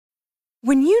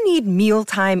When you need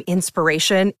mealtime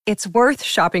inspiration, it's worth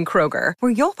shopping Kroger,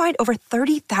 where you'll find over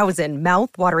 30,000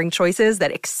 mouth-watering choices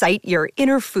that excite your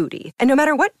inner foodie. And no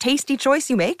matter what tasty choice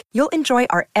you make, you'll enjoy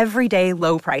our everyday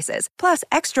low prices, plus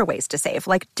extra ways to save,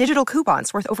 like digital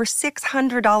coupons worth over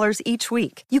 $600 each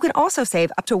week. You can also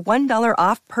save up to $1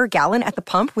 off per gallon at the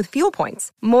pump with fuel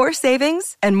points. More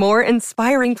savings and more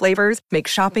inspiring flavors make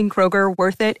shopping Kroger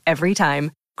worth it every time.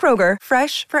 Kroger,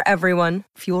 fresh for everyone.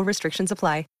 Fuel restrictions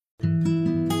apply.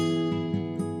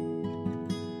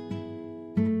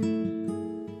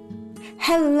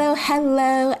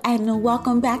 Hello, and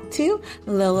welcome back to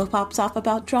Lola Pops Off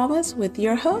About Dramas with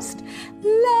your host,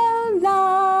 Lola.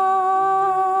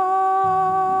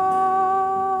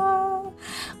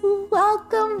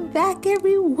 Welcome back,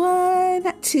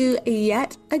 everyone, to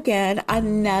yet again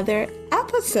another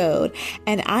episode.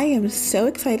 And I am so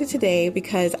excited today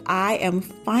because I am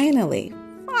finally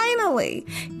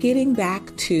getting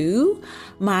back to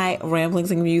my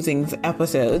Ramblings and Musings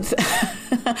episodes.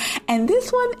 And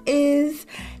this one is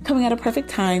coming at a perfect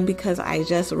time because I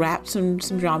just wrapped some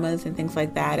dramas and things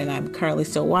like that, and I'm currently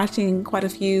still watching quite a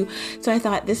few. So I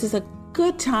thought this is a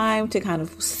good time to kind of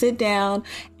sit down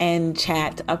and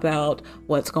chat about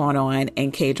what's going on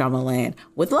in K-drama land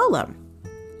with Lola.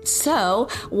 So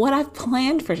what I've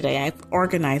planned for today, I've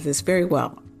organized this very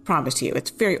well. Promise you,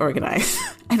 it's very organized.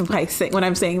 And when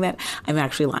I'm saying that, I'm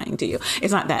actually lying to you.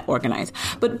 It's not that organized.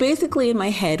 But basically in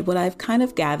my head, what I've kind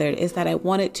of gathered is that I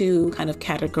wanted to kind of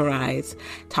categorize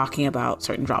talking about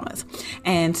certain dramas.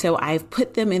 And so I've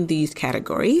put them in these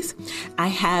categories. I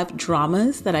have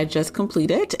dramas that I just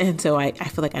completed. And so I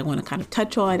feel like I want to kind of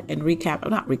touch on and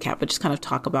but just kind of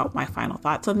talk about my final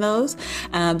thoughts on those.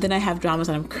 Then I have dramas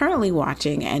that I'm currently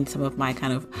watching and some of my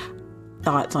kind of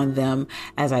thoughts on them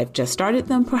as I've just started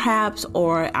them perhaps,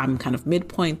 or I'm kind of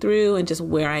midpoint through and just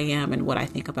where I am and what I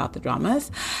think about the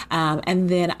dramas. And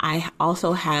then I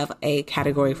also have a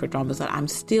category for dramas that I'm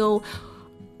still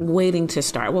waiting to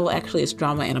start. Well, actually it's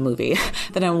drama and a movie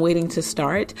that I'm waiting to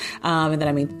start, and that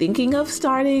I'm thinking of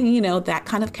starting, that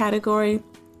kind of category.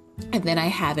 And then I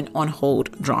have an on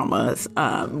hold dramas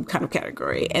kind of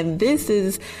category. And this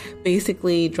is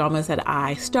basically dramas that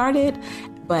I started,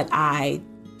 but I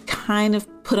kind of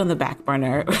put on the back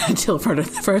burner until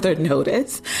further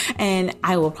notice. And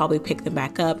I will probably pick them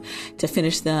back up to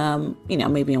finish them,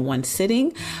 maybe in one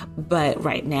sitting. But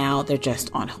right now they're just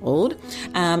on hold.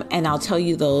 And I'll tell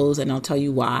you those and I'll tell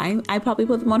you why I probably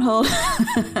put them on hold.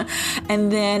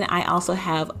 And then I also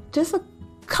have just a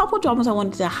couple dramas I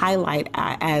wanted to highlight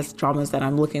as dramas that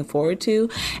I'm looking forward to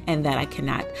and that I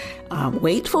cannot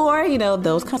wait for,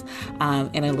 those kinds,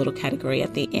 in a little category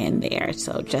at the end there.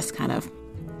 So just kind of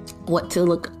what to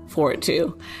look forward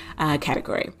to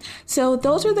category. So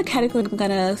those are the categories I'm going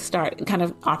to start kind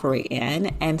of operate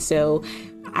in. And so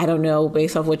I don't know,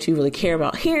 based off what you really care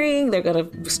about hearing, they're going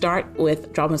to start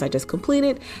with dramas I just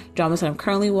completed, dramas that I'm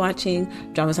currently watching,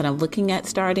 dramas that I'm looking at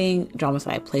starting, dramas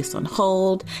that I placed on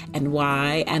hold and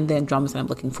why, and then dramas that I'm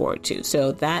looking forward to.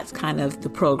 So that's kind of the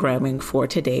programming for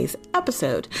today's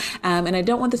episode. And I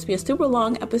don't want this to be a super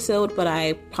long episode, but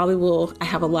I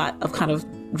have a lot of kind of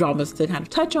dramas to kind of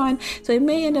touch on. So it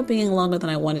may end up being longer than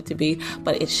I want it to be,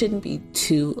 but it shouldn't be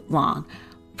too long.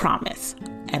 Promise.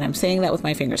 And I'm saying that with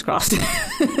my fingers crossed.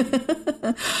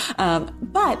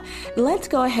 But let's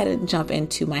go ahead and jump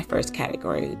into my first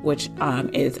category, which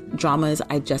is dramas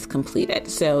I just completed.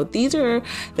 So these are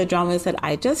the dramas that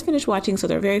I just finished watching. So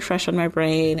they're very fresh on my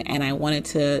brain and I wanted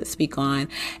to speak on.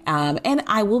 And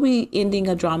I will be ending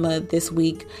a drama this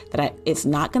week that it's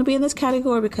not going to be in this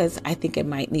category because I think it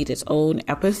might need its own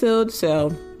episode.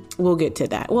 So we'll get to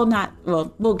that.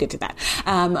 We'll get to that.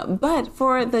 But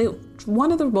for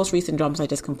one of the most recent dramas I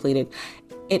just completed,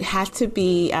 it has to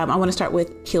be, I want to start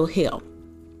with Kill Hill.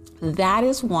 That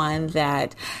is one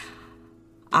that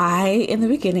I, in the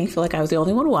beginning, feel like I was the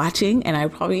only one watching, and I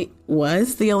probably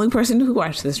was the only person who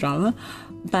watched this drama.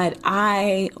 But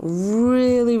I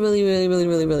really, really, really, really,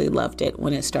 really, really loved it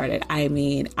when it started. I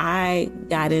mean, I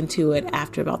got into it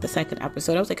after about the second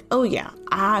episode. I was like, oh yeah,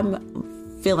 I'm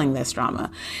feeling this drama.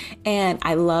 And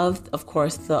I loved, of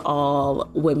course, the all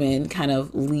women kind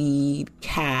of lead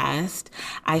cast.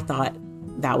 I thought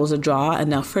that was a draw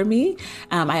enough for me.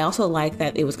 I also like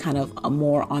that it was kind of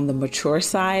more on the mature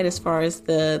side as far as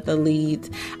the leads.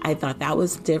 I thought that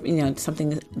was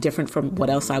something different from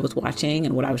what else I was watching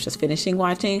and what I was just finishing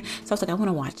watching. So I was like, I want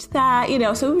to watch that,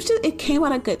 so it came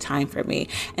at a good time for me.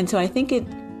 And so I think it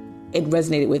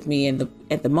resonated with me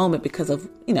at the moment because of,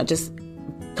 just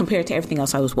compared to everything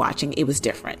else I was watching, it was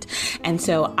different. And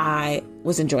so I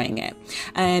was enjoying it.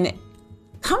 And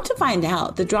come to find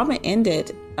out, the drama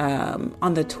ended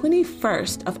on the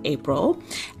 21st of April,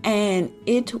 and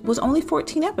it was only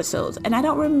 14 episodes. And I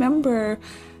don't remember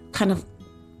kind of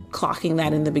clocking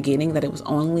that in the beginning, that it was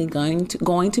only going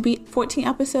to be 14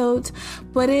 episodes.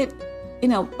 But it,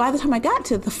 by the time I got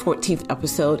to the 14th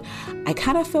episode, I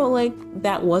kind of felt like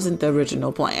that wasn't the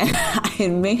original plan. It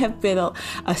may have been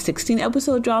a 16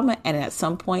 episode drama, and at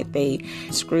some point they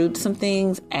screwed some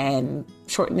things and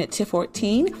shortened it to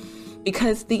 14,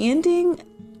 because the ending,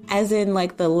 as in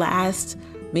like the last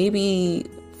maybe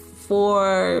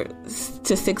 4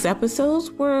 to 6 episodes,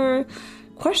 were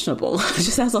questionable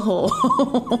just as a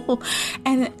whole.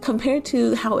 And compared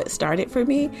to how it started for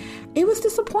me, it was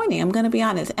disappointing, I'm going to be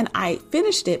honest. And I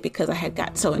finished it because I had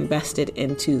got so invested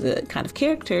into the kind of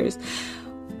characters.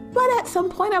 But at some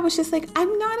point I was just like,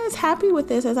 I'm not as happy with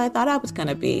this as I thought I was going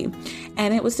to be.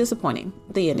 And it was disappointing,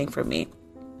 the ending for me.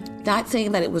 Not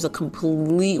saying that it was a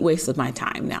complete waste of my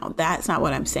time. Now, that's not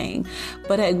what I'm saying.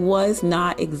 But it was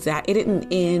not exact. It didn't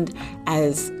end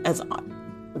as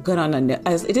good on a note,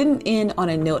 as it didn't end on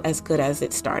a note as good as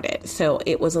it started. So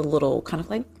it was a little kind of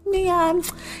like, man,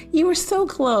 you were so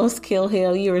close, Kill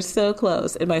Hill. You were so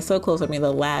close. And by so close, I mean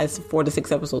the last 4 to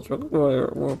 6 episodes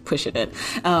were pushing it.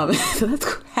 So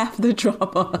that's half the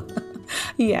drama.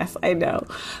 Yes, I know.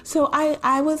 So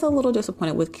I was a little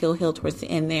disappointed with Kill Hill towards the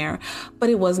end there, but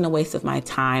it wasn't a waste of my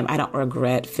time. I don't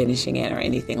regret finishing it or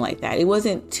anything like that. It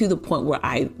wasn't to the point where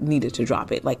I needed to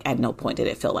drop it. Like, at no point did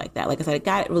it feel like that. Like I said, I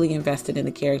got really invested in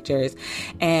the characters,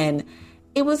 and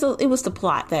it was the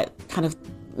plot that kind of,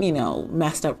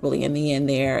 messed up really in the end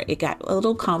there. It got a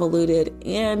little convoluted,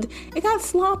 and it got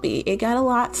sloppy. It got a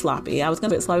lot sloppy. I was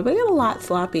going to say sloppy, but it got a lot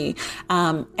sloppy.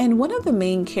 And one of the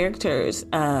main characters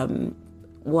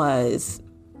was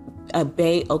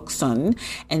Bae Ok-sun,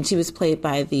 and she was played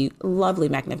by the lovely,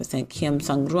 magnificent Kim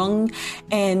Sung-rung.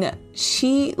 And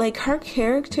she, like, her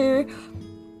character,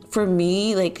 for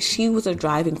me, like, she was a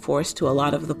driving force to a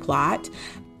lot of the plot,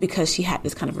 because she had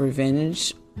this kind of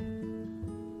revenge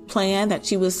plan that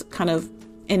she was kind of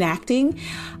enacting.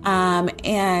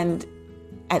 And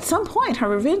at some point, her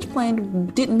revenge plan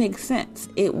didn't make sense.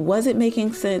 It wasn't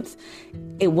making sense.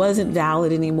 It wasn't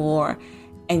valid anymore.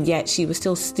 And yet she was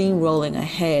still steamrolling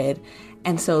ahead.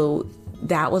 And so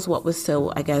that was what was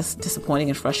so, I guess, disappointing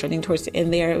and frustrating towards the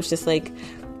end there. It was just like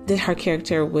that her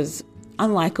character was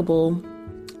unlikable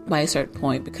by a certain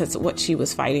point, because what she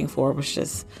was fighting for was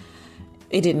just,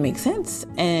 it didn't make sense.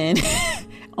 And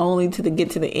only to get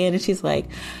to the end, and she's like,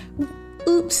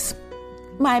 oops,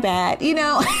 my bad,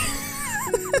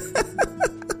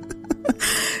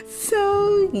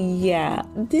 So yeah,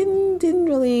 didn't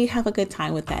really have a good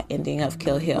time with that ending of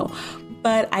Kill Hill.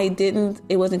 But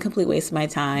it wasn't a complete waste of my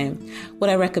time. Would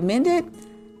I recommend it?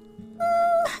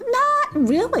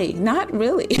 Not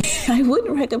really. I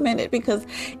wouldn't recommend it, because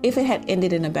if it had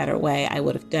ended in a better way, I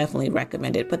would have definitely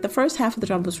recommended it. But the first half of the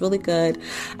drama was really good.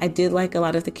 I did like a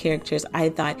lot of the characters. I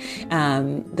thought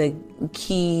the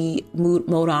Ki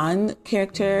Moran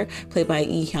character, played by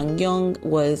Lee Hyung-young,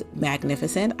 was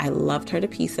magnificent. I loved her to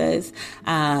pieces.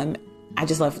 I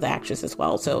just loved the actress as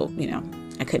well. So,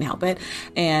 I couldn't help it.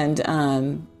 And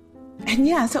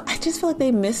yeah, so I just feel like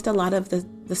they missed a lot of the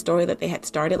story that they had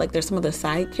started. Like, there's some of the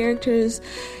side characters,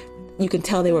 you can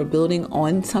tell they were building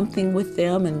on something with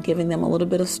them and giving them a little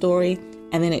bit of story,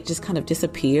 and then it just kind of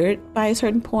disappeared by a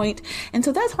certain point. And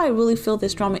so that's why I really feel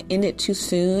this drama ended too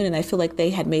soon. And I feel like they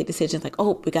had made decisions like,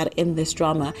 oh, we got to end this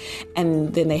drama.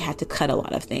 And then they had to cut a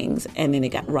lot of things, and then it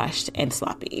got rushed and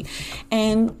sloppy.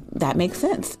 And that makes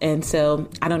sense. And so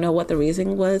I don't know what the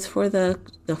reason was for the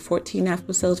 14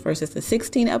 episodes versus the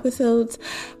 16 episodes,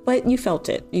 but you felt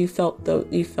it. You felt the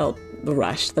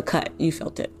rush, the cut, you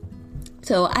felt it.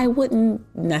 So I wouldn't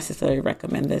necessarily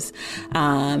recommend this.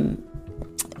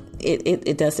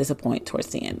 It does disappoint towards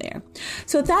the end there.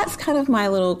 So that's kind of my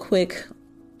quick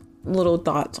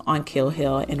thoughts on Kill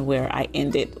Hill and where I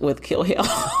ended with Kill Hill,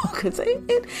 because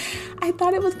I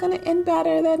thought it was going to end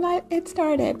better than it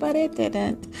started, but it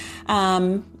didn't.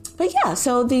 But yeah,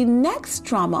 so the next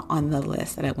drama on the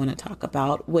list that I want to talk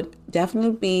about would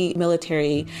definitely be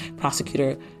Military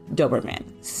Prosecutor Doberman.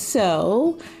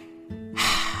 So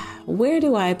where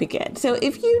do I begin? So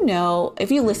if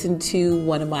you listen to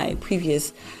one of my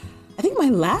previous, I think my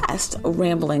last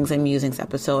Ramblings and Musings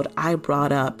episode, I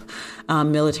brought up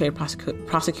Military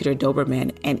Prosecutor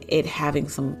Doberman and it having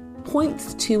some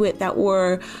points to it that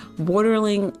were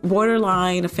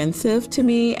borderline offensive to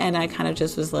me. And I kind of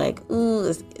just was like,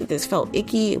 ooh, this felt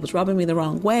icky. It was rubbing me the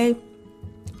wrong way.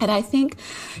 And I think,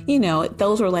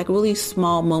 those were like really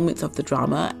small moments of the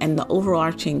drama, and the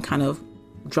overarching kind of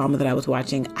drama that I was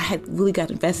watching, I had really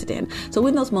got invested in. So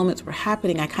when those moments were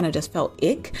happening, I kind of just felt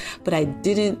ick, but it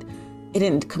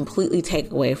didn't completely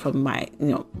take away from my,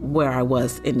 where I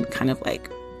was in kind of like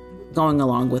going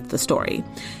along with the story.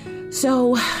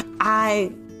 So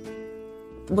I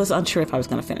was unsure if I was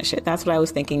going to finish it. That's what I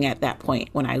was thinking at that point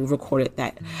when I recorded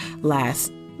that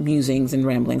last Musings and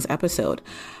Ramblings episode.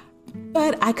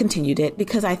 But I continued it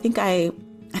because I think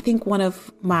one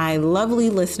of my lovely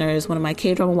listeners, one of my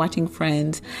K-drama watching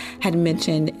friends, had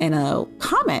mentioned in a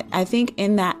comment, I think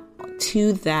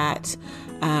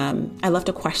I left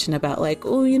a question about like,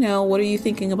 what are you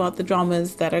thinking about the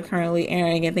dramas that are currently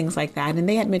airing and things like that. And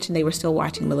they had mentioned they were still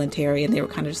watching Military, and they were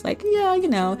kind of just like, yeah, And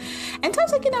so I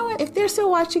was like, you know what, if they're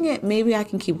still watching it, maybe I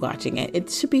can keep watching it.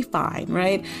 It should be fine,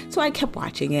 right? So I kept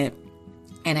watching it.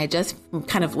 And I just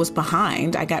kind of was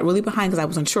behind. I got really behind because I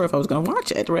wasn't sure if I was going to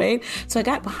watch it, right? So I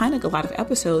got behind like a lot of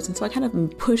episodes. And so I kind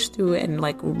of pushed through it and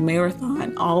like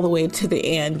marathon all the way to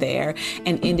the end there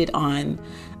and ended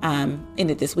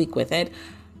this week with it.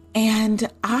 And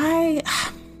I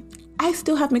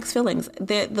still have mixed feelings.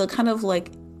 The kind of like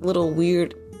little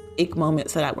weird ick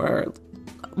moments that were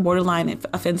borderline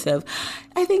offensive,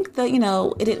 I think that,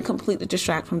 it didn't completely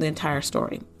distract from the entire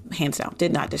story. Hands down,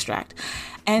 did not distract.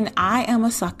 And I am a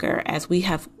sucker, as we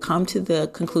have come to the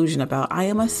conclusion about, I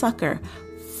am a sucker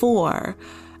for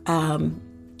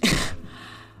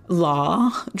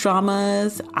law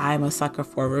dramas. I'm a sucker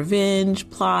for revenge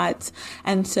plots.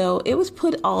 And so it was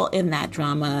put all in that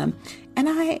drama. And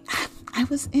I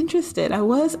was interested. I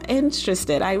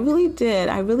really did.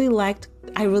 I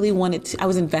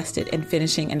was invested in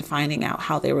finishing and finding out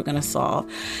how they were going to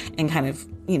solve and kind of,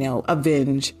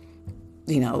 avenge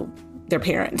their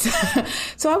parents.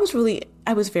 So I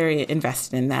was very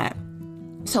invested in that.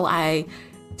 So I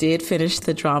did finish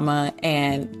the drama,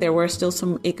 and there were still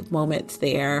some ick moments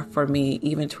there for me,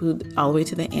 even all the way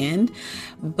to the end.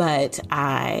 But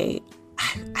I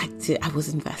was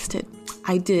invested.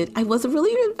 I was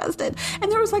really invested. And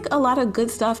there was like a lot of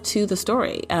good stuff to the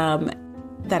story,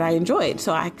 that I enjoyed.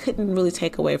 So I couldn't really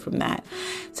take away from that.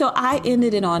 So I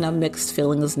ended it on a mixed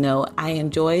feelings note. I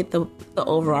enjoyed the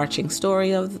overarching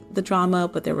story of the drama,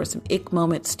 but there were some ick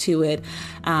moments to it.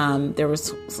 There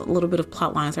was a little bit of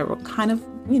plot lines that were kind of,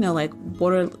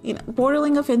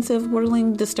 borderline offensive,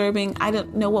 borderline disturbing. I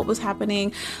didn't know what was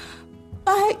happening.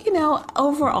 But,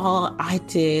 overall, I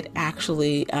did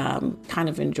actually kind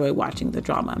of enjoy watching the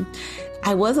drama.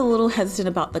 I was a little hesitant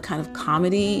about the kind of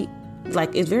comedy.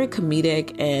 Like, it's very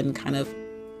comedic and kind of,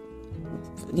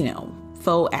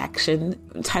 faux action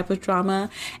type of drama.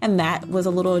 And that was a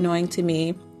little annoying to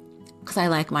me because I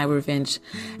like my revenge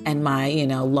and my,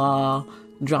 law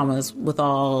dramas with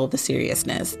all the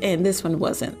seriousness. And this one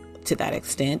wasn't to that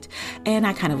extent. And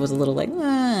I kind of was a little like,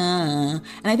 And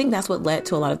I think that's what led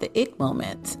to a lot of the ick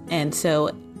moments. And so,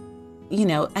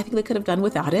 I think they could have done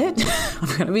without it. I'm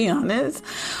going to be honest.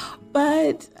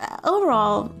 But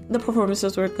overall, the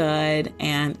performances were good,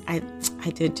 and I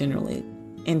did generally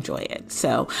enjoy it.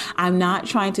 So I'm not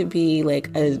trying to be like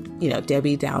a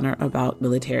Debbie Downer about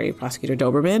Military Prosecutor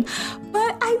Doberman,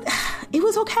 but it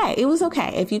was okay. It was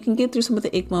okay. If you can get through some of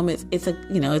the ick moments, it's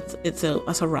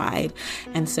a ride,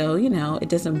 and so it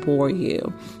doesn't bore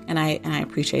you, and I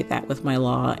appreciate that with my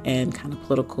law and kind of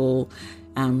political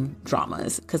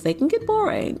dramas, because they can get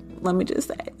boring. Let me just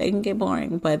say, they can get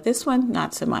boring, but this one,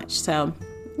 not so much. So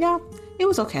yeah, it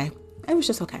was okay. It was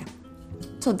just okay.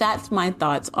 So that's my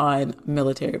thoughts on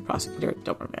Military Prosecutor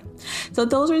Doberman. So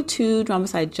those are two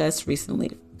dramas I just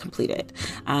recently completed.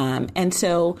 And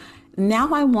so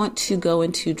now I want to go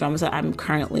into dramas that I'm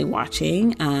currently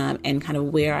watching, and kind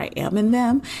of where I am in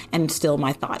them, and still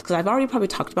my thoughts. Because I've already probably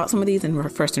talked about some of these in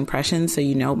first impressions, so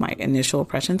my initial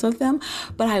impressions of them.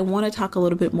 But I want to talk a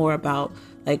little bit more about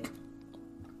like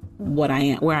where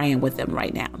I am with them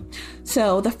right now.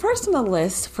 So the first on the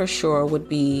list for sure would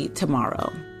be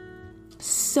Tomorrow.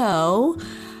 So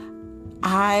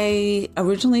I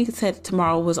originally said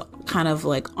Tomorrow was kind of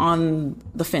like on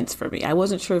the fence for me. I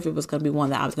wasn't sure if it was going to be one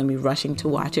that I was going to be rushing to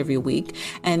watch every week.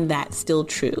 And that's still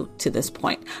true to this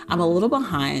point. I'm a little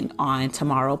behind on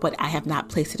Tomorrow, but I have not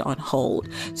placed it on hold.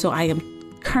 So I am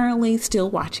currently still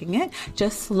watching it,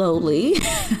 just slowly.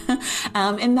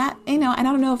 And that, and I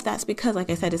don't know if that's because,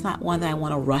 like I said, it's not one that I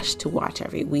want to rush to watch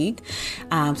every week.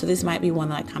 So this might be one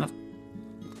that I kind of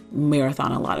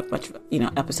marathon a lot of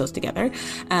episodes together.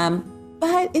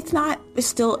 But it's not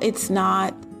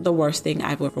the worst thing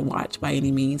I've ever watched by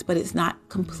any means, but it's not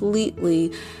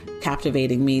completely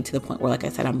captivating me to the point where, like I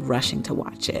said, I'm rushing to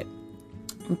watch it.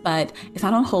 But it's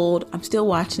not on hold. I'm still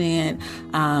watching it.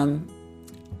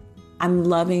 I'm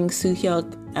loving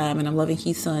Soo-hyuk and I'm loving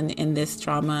Hee-sun in this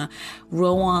drama.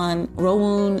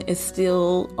 Rowoon is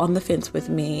still on the fence with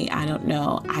me. I don't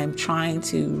know. I'm trying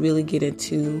to really get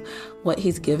into what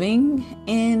he's giving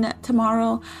in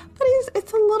Tomorrow, but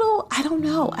it's a little, I don't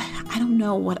know.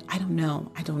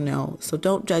 So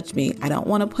don't judge me. I don't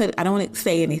want to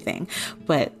say anything,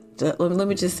 but let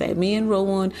me just say, me and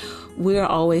Rowoon, we're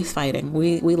always fighting.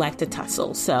 We like to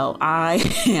tussle. So I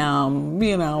am,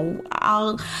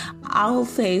 I'll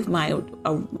save my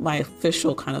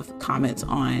official kind of comments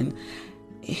on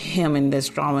him in this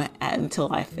drama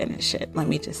until I finish it. Let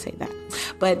me just say that.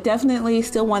 But definitely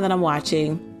still one that I'm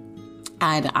watching.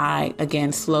 And I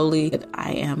am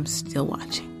still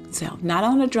watching. So not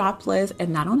on a drop list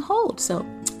and not on hold. So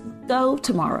go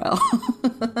Tomorrow.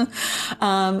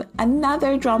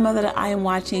 Another drama that I am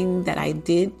watching that I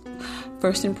did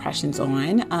first impressions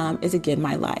on is Again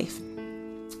My Life.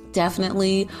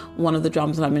 Definitely one of the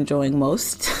dramas that I'm enjoying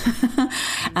most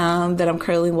that I'm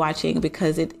currently watching,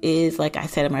 because it is, like I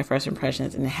said in my first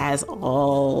impressions, and it has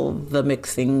all the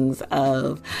mixings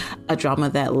of a drama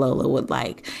that Lola would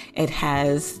like. It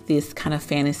has this kind of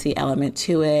fantasy element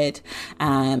to it.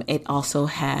 It also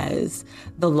has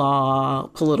the law,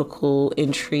 political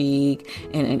intrigue,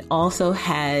 and it also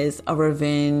has a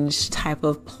revenge type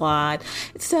of plot.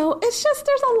 So it's just,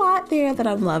 there's a lot there that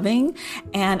I'm loving,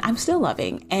 and I'm still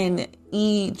loving. And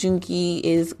Lee Joon-gi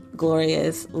is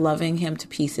glorious, loving him to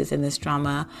pieces in this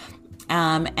drama.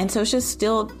 And so it's just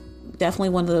still definitely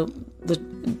one of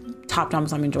the top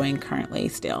dramas I'm enjoying currently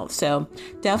still. So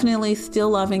definitely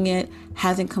still loving it.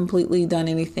 Hasn't completely done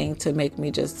anything to make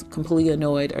me just completely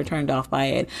annoyed or turned off by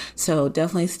it. So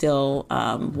definitely still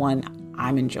one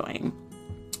I'm enjoying.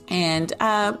 And,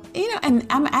 and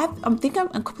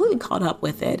I'm completely caught up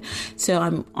with it. So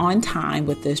I'm on time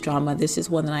with this drama. This is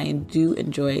one that I do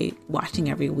enjoy watching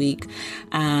every week.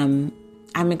 They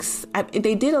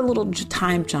did a little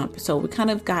time jump. So it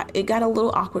got a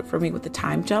little awkward for me with the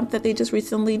time jump that they just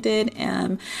recently did.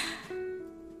 But,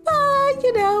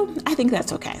 I think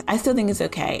that's okay. I still think it's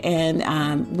okay.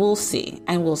 And we'll see.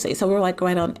 So we're like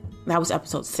right on. That was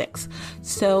episode 6.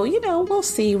 So, we'll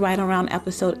see right around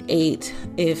episode 8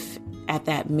 if at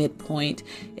that midpoint,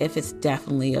 if it's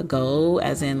definitely a go,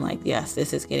 as in like, yes,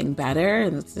 this is getting better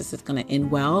and this is going to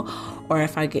end well, or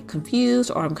if I get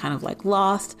confused or I'm kind of like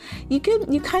lost. You can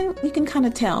kind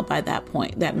of tell by that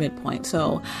point, that midpoint.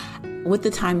 So with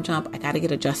the time jump, I got to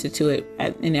get adjusted to it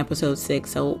in episode 6.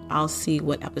 So I'll see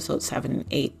what episode 7 and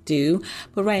 8 do.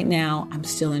 But right now, I'm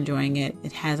still enjoying it.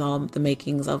 It has all the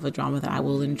makings of a drama that I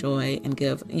will enjoy and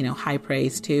give, high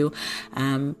praise to.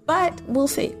 But we'll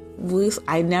see.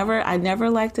 I never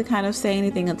like to kind of say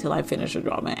anything until I finish a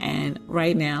drama. And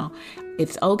right now,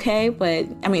 it's okay. But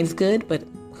it's good. But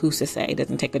who's to say it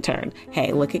doesn't take a turn?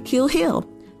 Hey, look at Kill Hill.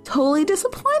 Totally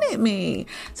disappointed me.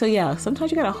 So yeah,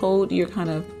 sometimes you got to hold your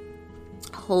final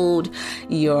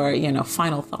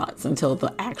thoughts until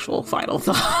the actual final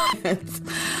thoughts.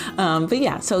 But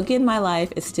yeah, so Again My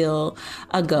Life is still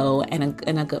a go and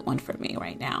a good one for me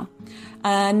right now.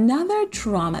 Another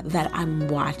drama that I'm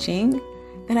watching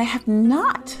that I have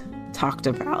not talked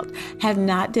about, have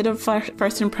not did a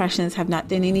first impressions, have not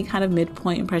done any kind of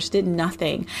midpoint impression, did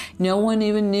nothing. No one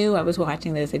even knew I was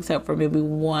watching this except for maybe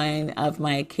one of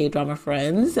my K-drama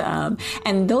friends.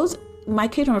 And those my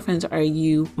K-drama friends are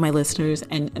you, my listeners,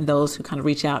 and those who kind of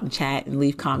reach out and chat and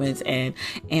leave comments and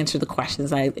answer the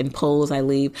questions and polls I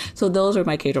leave. So those are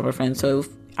my K-drama friends. So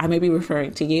I may be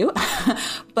referring to you,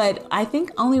 but I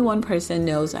think only one person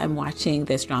knows I'm watching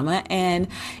this drama, and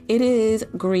it is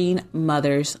Green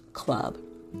Mothers Club.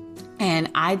 And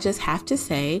I just have to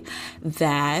say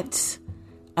that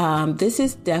this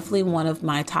is definitely one of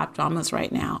my top dramas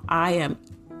right now. I am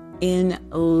in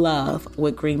love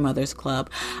with Green Mothers Club.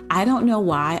 I don't know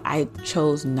why I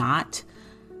chose not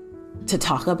to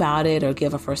talk about it or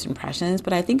give a first impressions,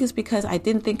 but I think it's because I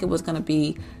didn't think it was going to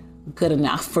be good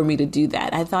enough for me to do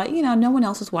that. I thought, no one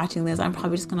else is watching this. I'm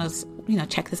probably just going to,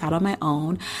 check this out on my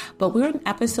own. But we're in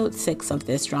episode 6 of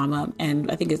this drama,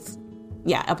 and I think it's,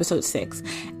 episode 6.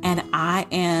 And I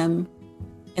am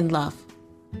in love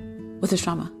with this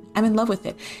drama. I'm in love with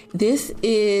it. This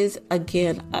is,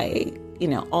 again,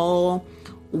 all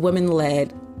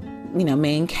women-led,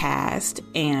 main cast,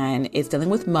 and it's dealing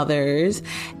with mothers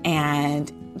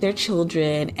and their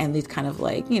children and these kind of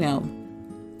like,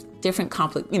 different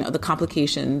the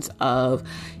complications of,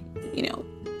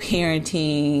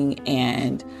 parenting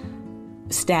and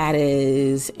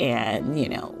status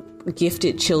and,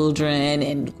 gifted children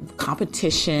and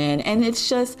competition. And it's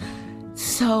just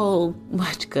so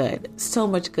much good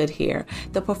here.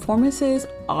 The performances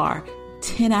are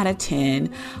 10 out of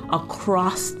 10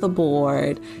 across the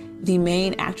board. The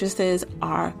main actresses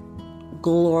are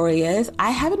glorious.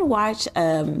 I haven't watched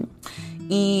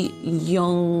Lee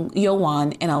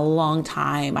Yo-won in a long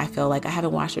time. I feel like I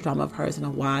haven't watched a drama of hers in a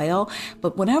while,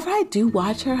 but whenever I do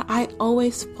watch her, I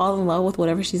always fall in love with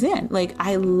whatever she's in. Like,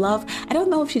 I don't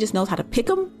know if she just knows how to pick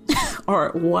them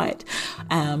or what,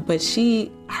 but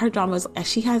her dramas,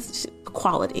 she has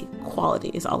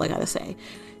quality is all I gotta say.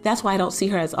 That's why I don't see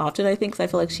her as often, I think, because I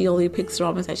feel like she only picks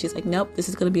dramas that she's like, nope, this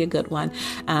is going to be a good one.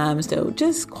 So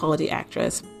just quality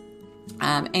actress.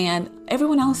 And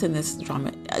everyone else in this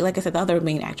drama, like I said, the other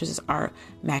main actresses are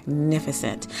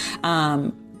magnificent. 10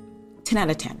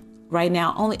 out of 10. Right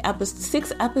now, only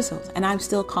 6 episodes, and I'm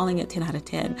still calling it 10 out of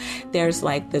 10. There's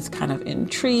like this kind of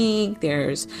intrigue.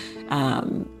 There's, I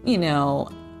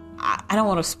don't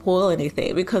want to spoil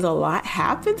anything because a lot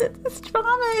happens in this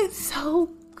drama. It's so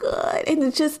good. And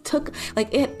it just took,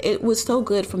 like, it was so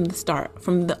good from the start.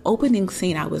 From the opening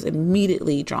scene, I was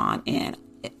immediately drawn in.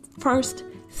 First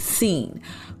scene,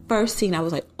 I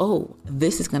was like, oh,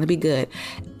 this is going to be good.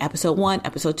 Episode 1,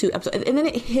 episode 2, and then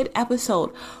it hit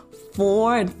episode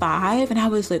 4 and 5, and I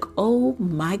was like, oh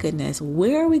my goodness,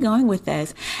 where are we going with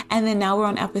this? And then now we're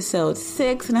on episode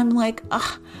 6, and I'm like,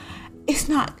 it's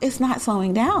not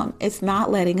slowing down. It's not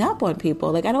letting up on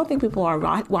people. Like, I don't think people are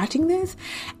watching this,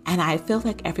 and I feel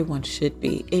like everyone should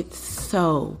be. It's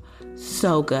so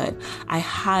good. I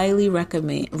highly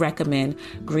recommend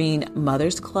Green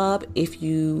Mothers Club if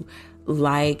you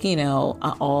like,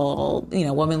 all,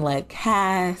 woman-led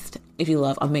cast, if you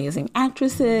love amazing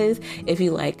actresses, if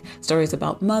you like stories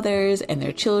about mothers and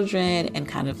their children and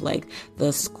kind of like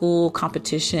the school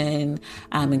competition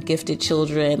and gifted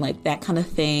children, like that kind of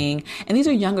thing. And these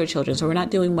are younger children, so we're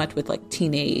not doing much with like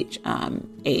teenage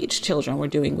age children. We're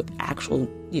doing with actual,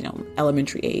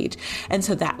 elementary age. And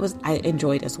so I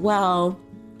enjoyed as well.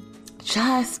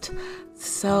 Just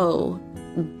so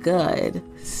good.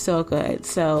 So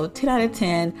 10 out of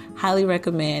 10, highly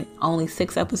recommend. Only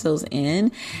 6 episodes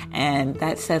in, and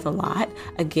that says a lot.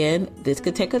 Again, this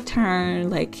could take a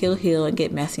turn like Kill Hill and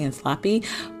get messy and sloppy,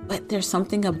 but there's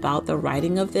something about the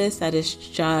writing of this that is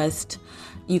just,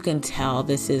 you can tell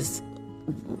this is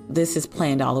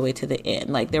planned all the way to the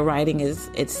end. Like, their writing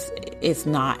has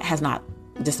not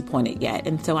disappointed yet,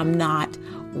 and so I'm not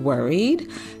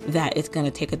worried that it's going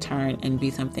to take a turn and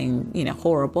be something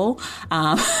horrible.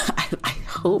 I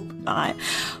hope not,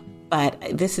 but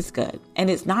this is good, and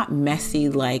it's not messy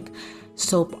like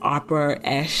soap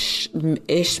opera-ish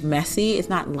messy. It's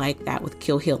not like that with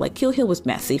Kill Hill. Like, Kill Hill was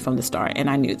messy from the start, and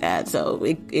I knew that, so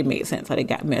it made sense that it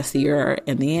got messier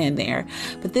in the end there.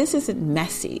 But this isn't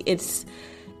messy. It's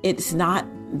not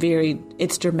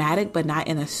it's dramatic, but not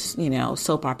in a,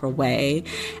 soap opera way.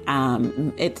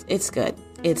 It's good.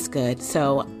 It's good.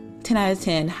 So 10 out of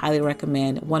 10, highly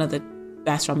recommend. One of the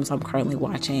best dramas I'm currently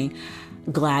watching.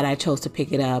 Glad I chose to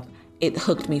pick it up. It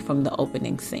hooked me from the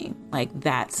opening scene. Like,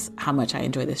 that's how much I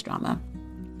enjoy this drama.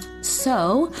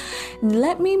 So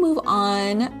let me move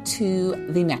on to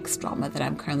the next drama that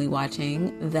I'm currently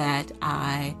watching that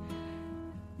I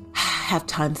have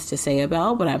tons to say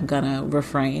about, but I'm gonna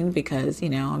refrain because,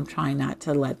 I'm trying not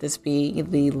to let this be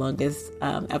the longest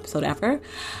episode ever.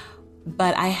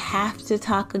 But I have to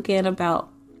talk again about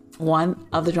one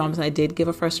of the dramas I did give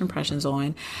a first impressions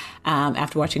on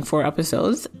after watching 4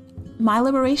 episodes, My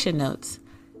Liberation Notes.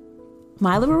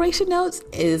 My Liberation Notes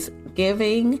is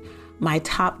giving my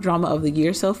top drama of the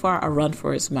year so far a run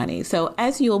for its money. So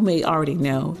as you may already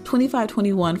know,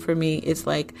 25-21 for me is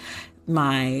like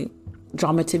my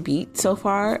drama to beat so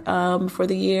far for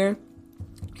the year.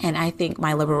 And I think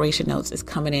My Liberation Notes is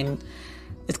coming in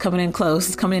close.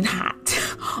 It's coming in hot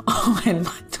on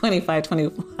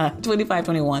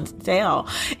 25-21's tail.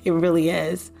 It really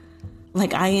is.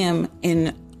 Like, I am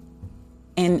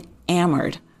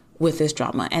enamored with this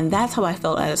drama. And that's how I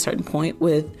felt at a certain point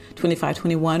with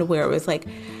 25-21, where it was like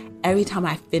every time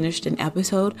I finished an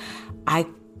episode, I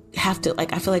feel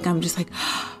like I'm just like,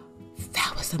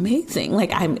 that was amazing.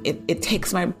 Like, it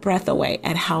takes my breath away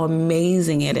at how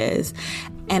amazing it is.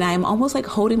 And I'm almost like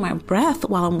holding my breath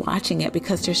while I'm watching it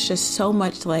because there's just so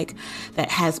much like that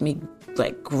has me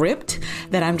like gripped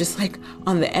that I'm just like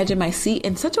on the edge of my seat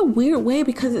in such a weird way,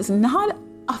 because it's not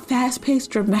a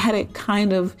fast-paced, dramatic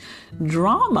kind of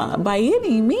drama by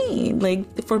any means,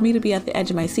 like for me to be at the edge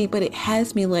of my seat, but it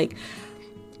has me like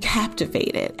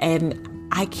captivated and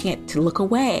I can't look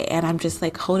away, and I'm just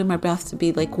like holding my breath to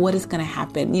be like, what is going to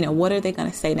happen? What are they going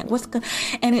to say next?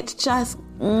 And it's just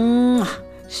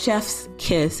chef's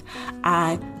kiss.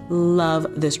 I love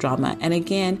this drama. And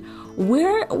again,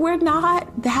 we're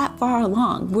not that far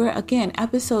along. We're again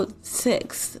episode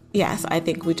 6. Yes, I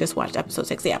think we just watched episode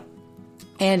 6. Yeah.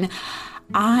 And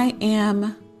I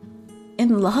am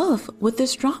in love with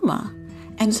this drama.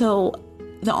 And so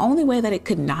the only way that it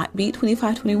could not beat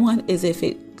 25-21 is if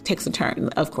it takes a turn,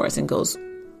 of course, and goes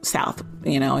south,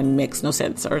 and makes no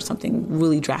sense, or something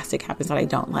really drastic happens that I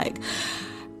don't like.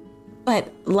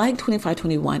 But like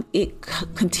 25-21, it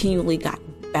continually got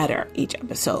better each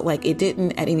episode. Like, it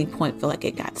didn't at any point feel like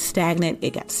it got stagnant,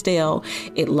 it got stale,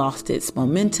 it lost its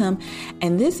momentum.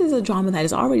 And this is a drama that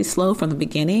is already slow from the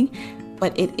beginning,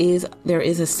 but there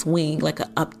is a swing, like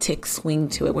an uptick swing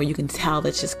to it, where you can tell that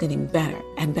it's just getting better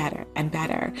and better and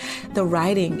better. The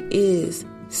writing is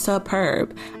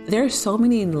superb. There are so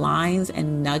many lines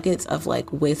and nuggets of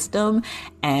like wisdom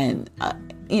and,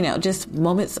 just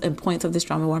moments and points of this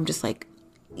drama where I'm just like,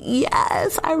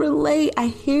 yes, I relate. I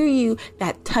hear you.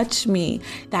 That touched me.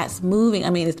 That's moving. I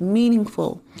mean, it's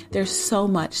meaningful. There's so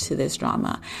much to this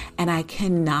drama, and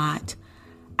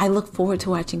I look forward to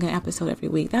watching an episode every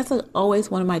week. That's always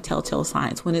one of my telltale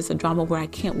signs, when it's a drama where I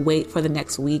can't wait for the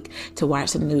next week to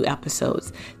watch the new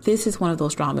episodes. This is one of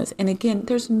those dramas. And again,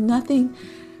 there's nothing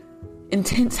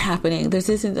intense happening. This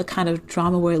isn't the kind of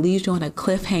drama where it leaves you on a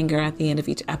cliffhanger at the end of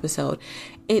each episode.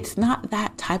 It's not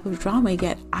that type of drama,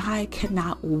 yet I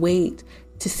cannot wait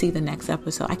to see the next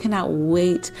episode. I cannot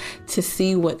wait to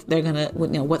see what's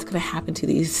gonna happen to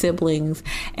these siblings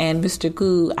and Mr.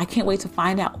 Gu. I can't wait to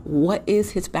find out what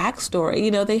is his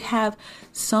backstory. They have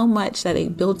so much that they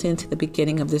built into the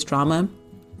beginning of this drama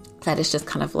that is just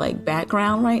kind of like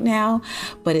background right now.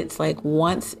 But it's like,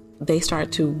 once they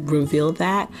start to reveal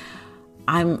that,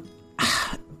 I'm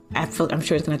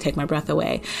sure it's going to take my breath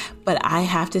away. But I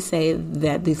have to say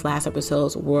that these last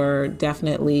episodes were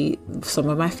definitely some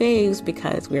of my faves,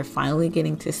 because we're finally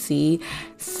getting to see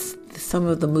some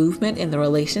of the movement in the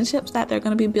relationships that they're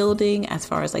going to be building, as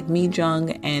far as like Mi-jung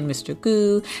and Mr.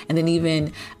 Gu, and then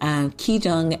even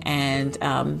Ki-jung and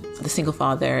the single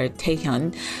father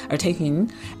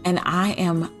Taehyun. And I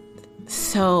am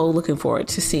so looking forward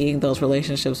to seeing those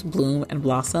relationships bloom and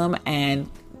blossom and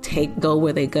go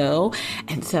where they go.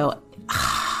 And so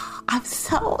I'm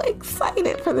so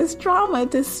excited for this drama,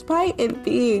 despite it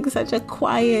being such a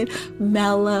quiet,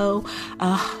 mellow,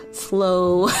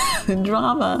 slow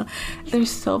drama.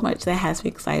 There's so much that has me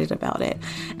excited about it.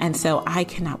 And so I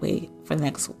cannot wait for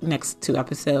the next two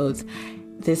episodes.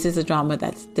 This is a drama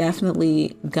that's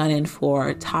definitely gunning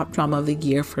for top drama of the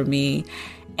year for me.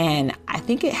 And I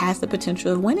think it has the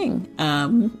potential of winning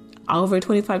over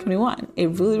 25-21. It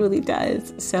really, really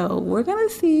does. So we're going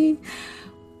to see.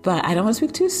 But I don't want to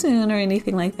speak too soon or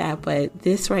anything like that. But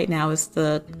this right now is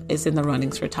in the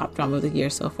runnings for top drama of the year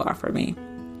so far for me.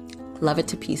 Love it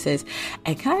to pieces.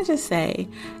 And can I just say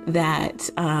that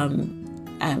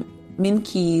Min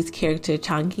Ki's character,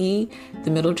 Chang-ki,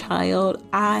 the middle child,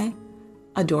 I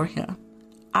adore him.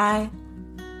 I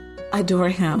adore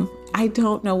him. I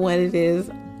don't know what it is.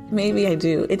 Maybe I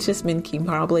do. It's just Min Ki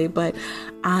probably, but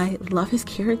I love his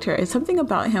character. It's something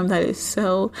about him that is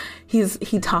so, he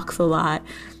talks a lot.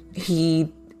 He,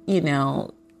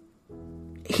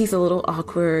 he's a little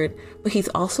awkward, but he's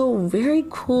also very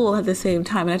cool at the same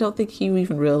time. And I don't think he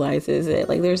even realizes it.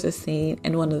 Like, there's a scene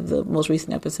in one of the most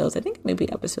recent episodes, I think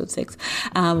maybe episode 6,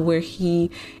 where he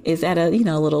is at a,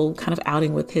 little kind of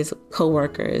outing with his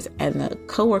coworkers, and the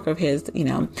coworker of his,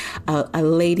 a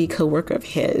lady coworker of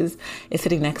his is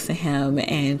sitting next to him,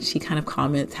 and she kind of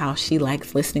comments how she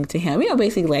likes listening to him,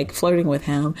 basically like flirting with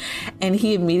him. And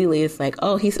he immediately is like,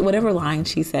 oh, whatever line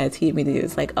she says, he immediately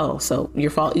is like, oh, so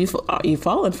you've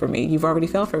fallen for me. You've already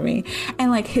fell for me.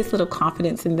 And like his little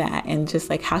confidence in that, and just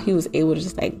like how he was able to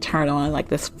just like turn on like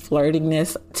this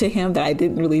flirtiness to him that I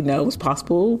didn't really know was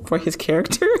possible for his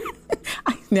character.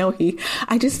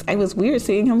 I was weird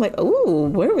seeing him like, oh,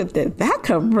 where did that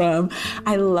come from?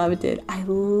 I loved it.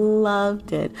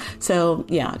 So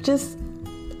yeah, just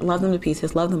love them to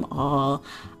pieces. Love them all.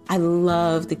 I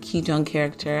love the Ki-jung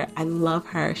character. I love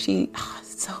her. She's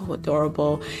so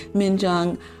adorable.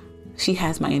 Min-jung, she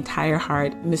has my entire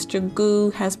heart. Mr.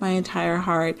 Gu has my entire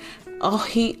heart. Oh,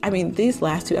 these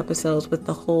last two episodes with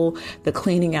the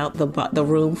cleaning out the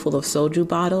room full of soju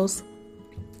bottles,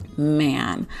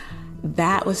 man,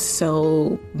 that was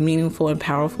so meaningful and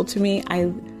powerful to me.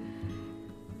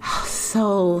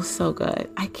 So good.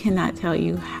 I cannot tell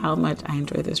you how much I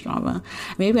enjoy this drama.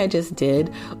 Maybe I just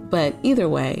did, but either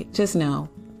way, just know,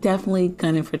 definitely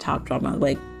gunning for top drama.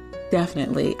 Like,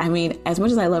 definitely. As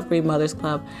much as I love Green Mothers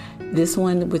Club, this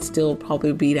one would still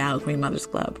probably beat out Green Mothers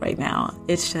Club right now.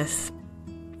 It's just,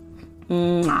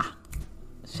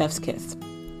 chef's kiss.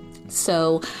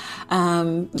 So,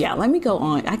 let me go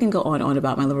on. I can go on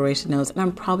about my Liberation Notes, and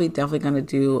I'm probably definitely going to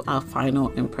do a final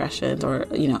impressions, or,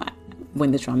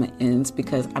 when the drama ends,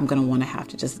 because I'm going to want to have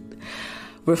to just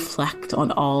reflect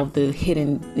on all the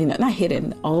hidden, not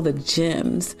hidden, all the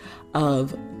gems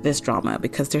of this drama,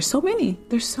 because there's so many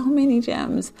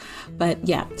gems. But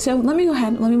yeah, so let me go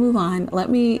ahead, let me move on. Let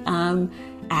me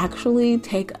actually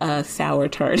take a sour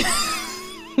turn.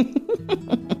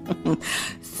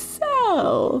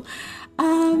 So,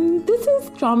 this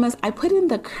is dramas I put in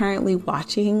the currently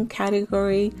watching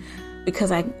category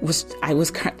because I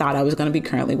thought I was going to be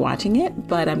currently watching it,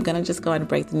 but I'm going to just go ahead and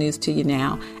break the news to you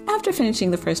now. After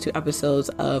finishing the first 2 episodes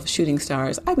of Shooting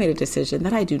Stars, I made a decision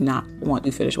that I do not want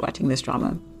to finish watching this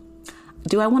drama.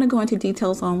 Do I want to go into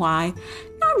details on why?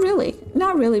 Not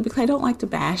really, because I don't like to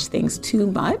bash things too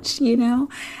much,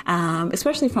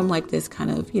 especially from like this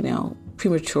kind of,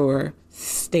 premature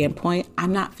standpoint.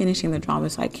 I'm not finishing the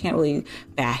drama, so I can't really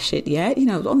bash it yet.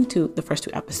 Only the first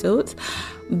 2 episodes.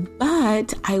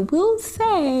 But I will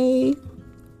say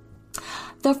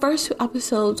the first 2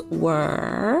 episodes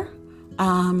were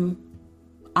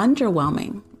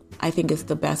underwhelming. I think is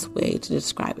the best way to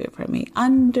describe it for me.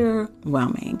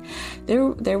 Underwhelming. There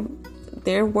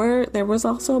was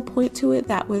also a point to it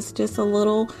that was just a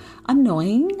little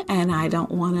annoying, and I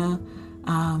don't want to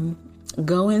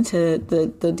go into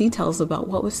the details about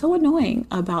what was so annoying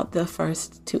about the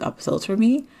first 2 episodes for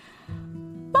me,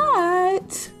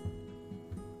 but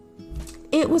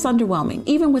it was underwhelming,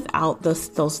 even without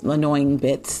those annoying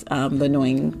bits, the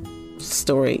annoying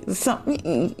story. So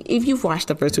if you've watched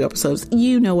the first 2 episodes,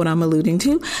 you know what I'm alluding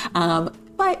to.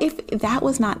 But if that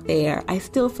was not there, I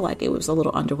still feel like it was a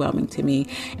little underwhelming to me.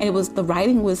 And the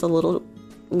writing was a little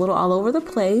all over the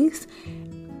place.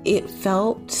 It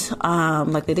felt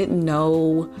like they didn't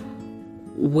know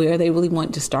where they really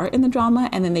wanted to start in the drama.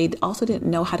 And then they also didn't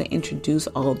know how to introduce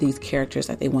all of these characters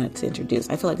that they wanted to introduce.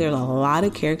 I feel like there's a lot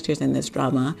of characters in this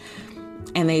drama,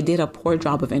 and they did a poor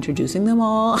job of introducing them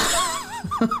all.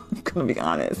 I'm gonna be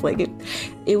honest, like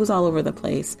it was all over the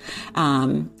place.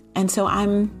 And so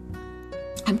I'm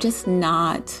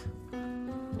not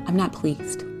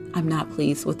pleased. I'm not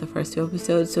pleased with the first 2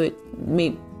 episodes. So it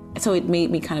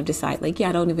made me kind of decide, like, yeah,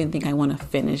 I don't even think I want to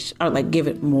finish or like give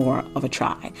it more of a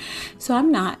try. So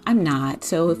I'm not.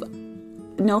 So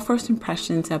no first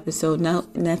impressions episode,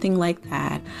 nothing like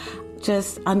that.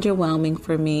 Just underwhelming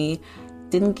for me.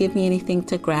 Didn't give me anything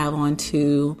to grab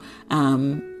onto,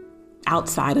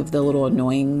 outside of the little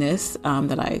annoyingness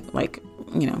that I like,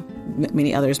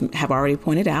 many others have already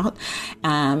pointed out.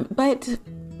 But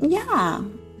yeah,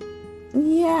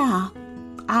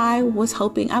 I was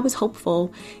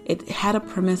hopeful. It had a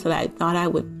premise that I thought I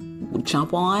would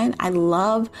jump on.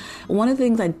 One of the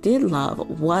things I did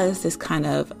love was this kind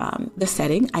of the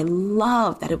setting. I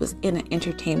love that it was in an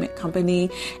entertainment company,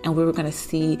 and we were going to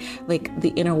see like the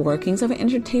inner workings of an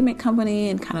entertainment company,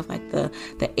 and kind of like the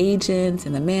agents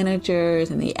and the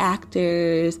managers and the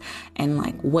actors, and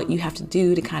like what you have to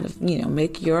do to kind of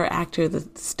make your actor the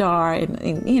star.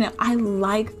 And I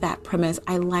like that premise.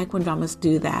 I like when dramas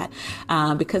do that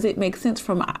because it makes sense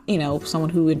from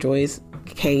someone who enjoys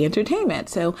K entertainment.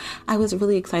 So I was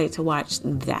really excited to watch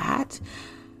that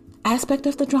aspect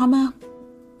of the drama,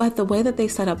 but the way that they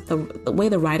set up, the way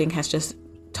the writing has just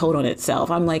told on itself,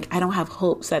 I'm like, I don't have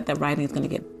hopes that the writing is going to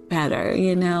get better,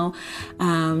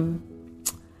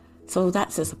 so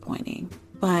that's disappointing.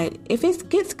 But if it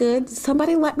gets good,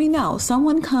 somebody let me know.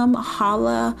 Someone come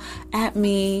holla at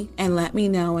me and let me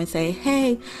know and say,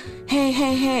 hey,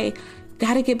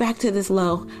 gotta get back to this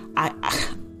low.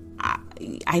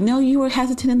 I know you were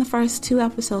hesitant in the first 2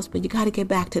 episodes, but you got to get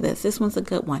back to this. This one's a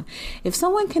good one. If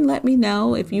someone can let me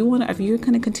know, if you're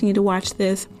going to continue to watch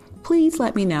this, please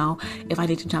let me know if I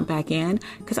need to jump back in,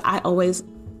 because I always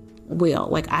will.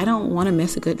 Like, I don't want to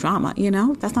miss a good drama.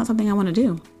 That's not something I want to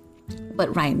do.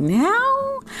 But right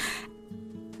now,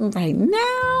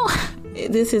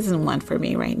 this isn't one for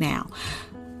me right now.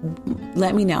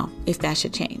 Let me know if that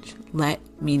should change. Let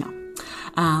me know.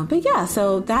 But yeah,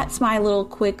 so that's my little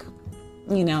quick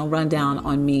rundown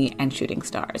on me and Shooting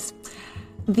Stars.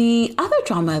 The other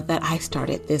drama that I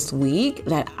started this week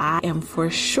that I am for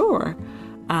sure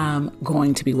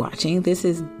going to be watching, this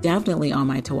is definitely on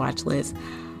my to watch list.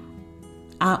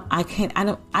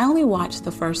 I only watched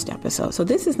the first episode. So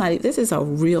this is a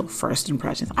real first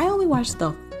impressions. I only watched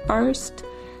the first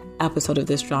episode of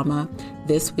this drama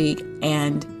this week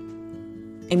and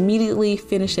immediately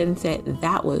finished it and said,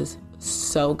 that was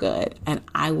so good, and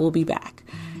I will be back.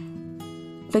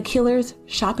 The Killer's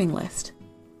Shopping List.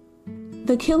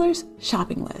 The Killer's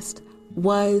Shopping List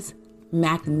was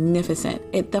magnificent.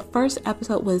 The first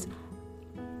episode was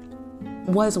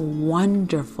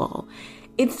wonderful.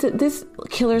 This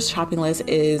Killer's Shopping List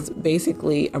is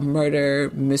basically a murder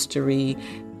mystery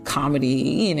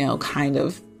comedy, kind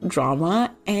of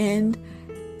drama, and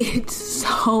it's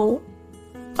so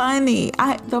funny.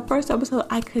 The first episode,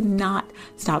 I could not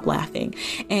stop laughing.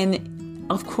 And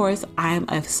of course, I'm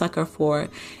a sucker for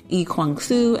Lee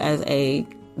Kwang-soo as I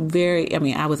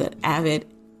was an avid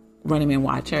Running Man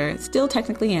watcher, still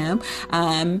technically am.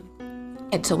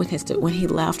 And so when he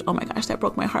left, oh my gosh, that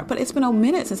broke my heart. But it's been a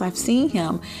minute since I've seen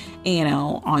him,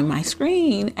 on my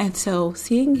screen. And so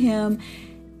seeing him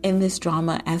in this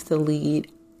drama as the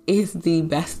lead is the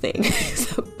best thing.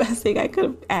 It's the best thing I could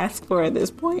have asked for at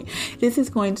this point. This is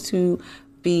going to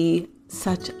be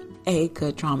such a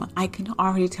good drama. I can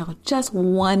already tell just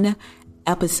one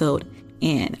episode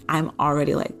in, I'm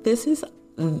already like, this is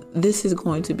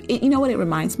going to be, you know what it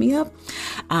reminds me of?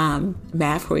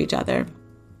 Mad for Each Other.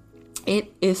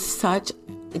 It is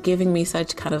giving me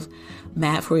such kind of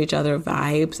Mad for Each Other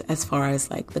vibes as far as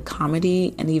like the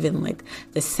comedy and even like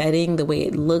the setting, the way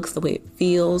it looks, the way it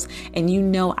feels. And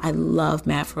I love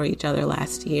Mad for Each Other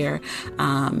last year.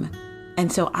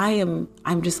 And so I'm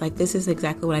just like, this is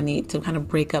exactly what I need to kind of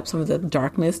break up some of the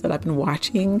darkness that I've been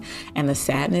watching and the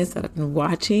sadness that I've been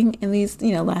watching in these,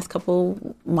 last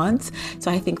couple months.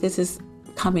 So I think this is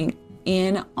coming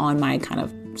in on my kind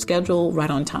of schedule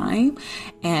right on time.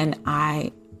 And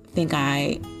I think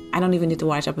I don't even need to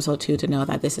watch episode 2 to know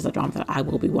that this is a drama that I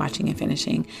will be watching and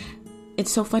finishing.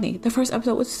 It's so funny. The first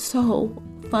episode was so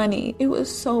funny. It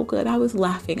was so good. I was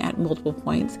laughing at multiple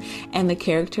points. And the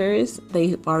characters,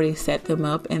 they've already set them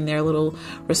up in their little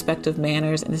respective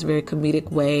manners in this very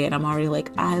comedic way. And I'm already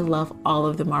like, I love all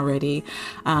of them already.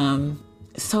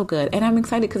 So good. And I'm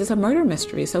excited because it's a murder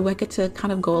mystery. So I get to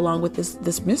kind of go along with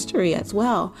this mystery as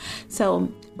well.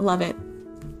 So love it.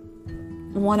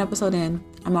 One episode in,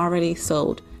 I'm already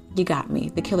sold. You got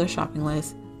me. The Killer Shopping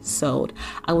List, sold.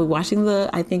 I'll be watching the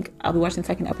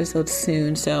second episode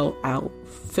soon, so I'll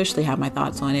officially have my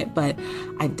thoughts on it, but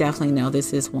I definitely know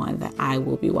this is one that I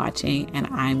will be watching and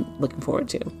I'm looking forward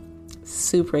to.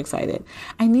 Super excited.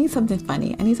 I need something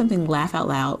funny. I need something laugh out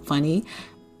loud funny,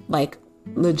 like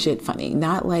legit funny,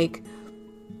 not like,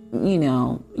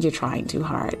 you're trying too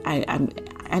hard.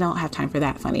 I don't have time for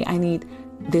that funny. I need,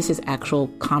 this is actual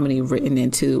comedy written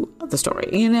into the story,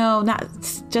 not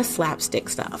just slapstick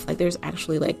stuff. Like there's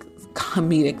actually like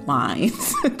comedic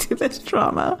lines to this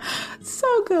drama.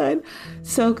 So good.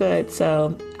 So good.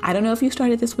 So I don't know if you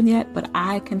started this one yet, but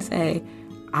I can say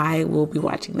I will be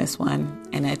watching this one.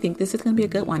 And I think this is going to be a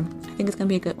good one. I think it's going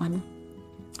to be a good one.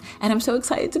 And I'm so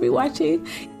excited to be watching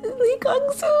Lee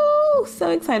Kwang-soo.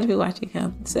 So excited to be watching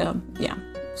him. So yeah,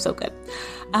 so good.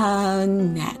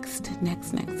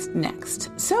 Next.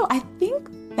 So I think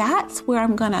that's where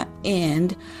I'm going to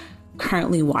end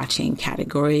currently watching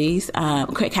category. I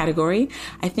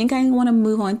think I want to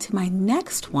move on to my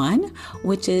next one,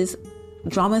 which is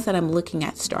dramas that I'm looking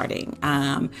at starting.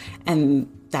 And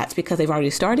that's because they've already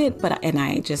started, and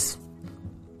I just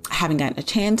haven't gotten a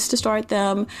chance to start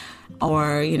them,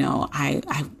 or,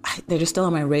 they're just still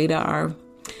on my radar.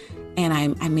 And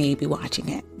I may be watching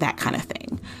it, that kind of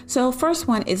thing. So first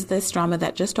one is this drama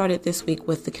that just started this week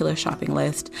with The Killer Shopping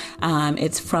List.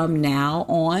 It's From Now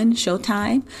on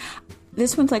Showtime.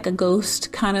 This one's like a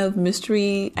ghost kind of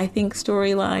mystery, I think,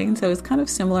 storyline. So it's kind of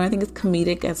similar. I think it's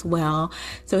comedic as well.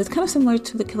 So it's kind of similar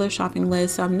to The Killer Shopping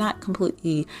List. So I'm not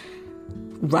completely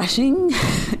rushing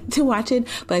to watch it,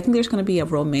 but I think there's going to be a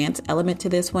romance element to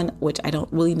this one, which I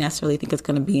don't really necessarily think is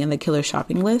going to be in The Killer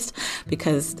Shopping List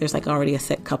because there's like already a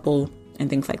set couple and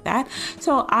things like that.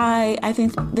 So I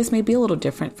think this may be a little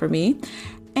different for me.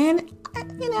 And, I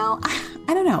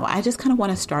don't know. I just kind of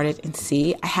want to start it and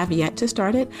see. I have yet to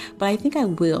start it, but I think I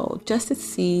will just to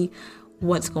see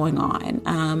what's going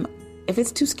on. If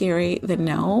it's too scary, then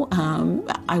no,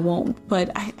 I won't.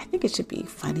 But I think it should be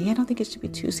funny. I don't think it should be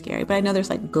too scary. But I know there's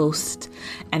like ghosts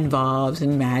involved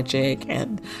and magic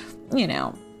and,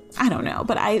 I don't know.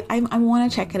 But I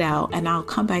want to check it out, and I'll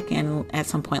come back in at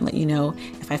some point, let you know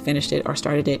if I finished it or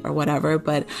started it or whatever.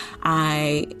 But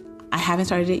I haven't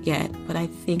started it yet, but I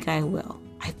think I will.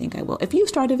 If you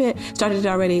started it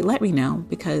already, let me know,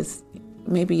 because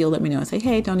maybe you'll let me know and say,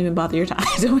 hey, don't even bother your time.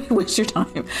 Don't waste your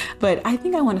time. But I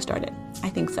think I want to start it. I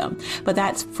think so. But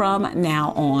that's From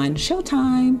Now on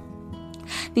Showtime.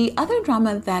 The other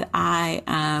drama that I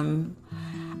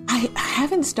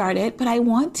haven't started, but I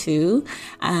want to,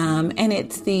 and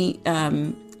it's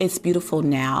It's Beautiful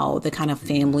Now, the kind of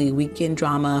family weekend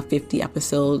drama, 50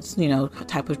 episodes,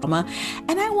 type of drama.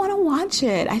 And I want to watch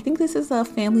it. I think this is a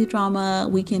family drama,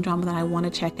 weekend drama that I want to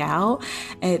check out.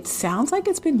 It sounds like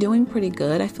it's been doing pretty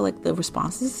good. I feel like the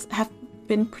responses have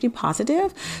been pretty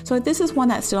positive. So this is one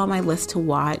that's still on my list to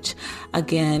watch.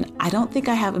 Again, I don't think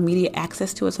I have immediate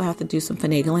access to it, so I have to do some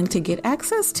finagling to get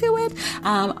access to it.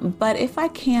 But if I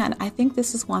can, I think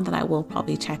this is one that I will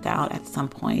probably check out at some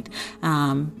point.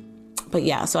 But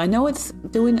yeah, so I know it's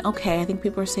doing okay. I think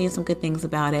people are saying some good things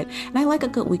about it. And I like a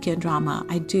good weekend drama.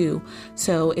 I do.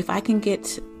 So if I can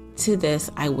get to this,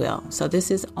 I will. So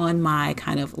this is on my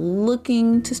kind of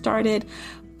looking to start it,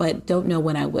 but don't know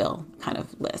when I will kind of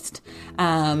list.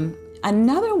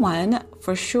 Another one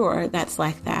for sure that's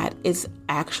like that is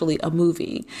actually a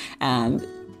movie.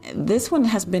 This one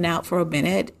has been out for a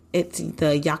minute. It's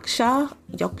the Yaksha,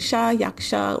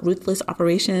 Ruthless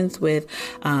Operations with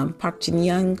Park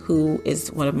Jin-young, who is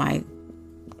one of my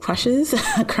crushes,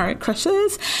 current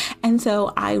crushes. And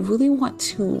so I really want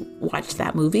to watch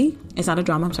that movie. It's not a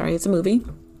drama, I'm sorry, it's a movie,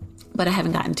 but I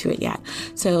haven't gotten to it yet.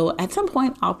 So at some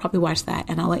point I'll probably watch that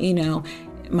and I'll let you know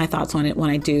my thoughts on it when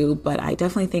I do, but I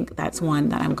definitely think that's one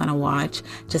that I'm going to watch.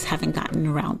 Just haven't gotten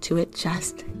around to it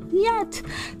just yet.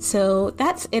 So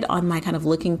that's it on my kind of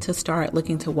looking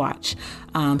to watch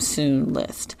soon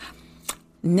list.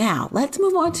 Now, let's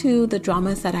move on to the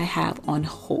dramas that I have on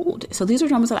hold. So these are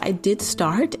dramas that I did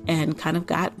start and kind of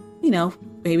got,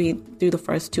 maybe through the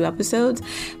first 2 episodes,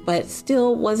 but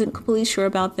still wasn't completely sure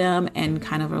about them and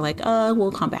kind of were like,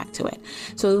 we'll come back to it.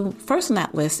 So first on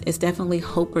that list is definitely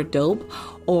Hope or Dope,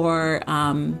 or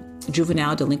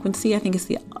Juvenile Delinquency, I think is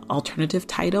the alternative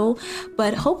title.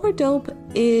 But Hope or Dope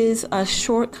is a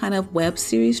short kind of web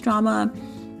series drama,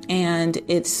 and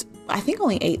it's, I think,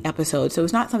 only 8 episodes. So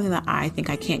it's not something that I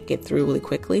think I can't get through really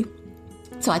quickly.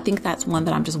 So I think that's one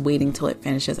that I'm just waiting till it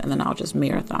finishes and then I'll just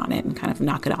marathon it and kind of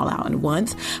knock it all out at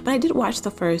once. But I did watch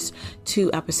the first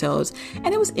 2 episodes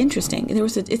and it was interesting.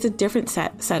 It's a different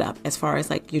setup as far as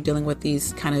like you're dealing with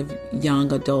these kind of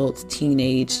young adults,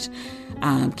 teenage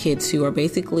kids who are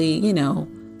basically,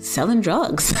 selling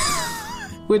drugs,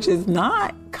 which is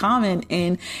not common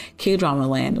in K-drama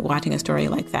land, watching a story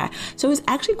like that. So it's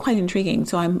actually quite intriguing.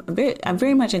 So I'm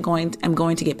very much going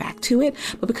to get back to it,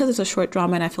 but because it's a short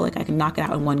drama and I feel like I can knock it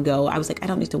out in one go, I was like, I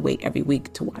don't need to wait every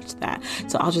week to watch that.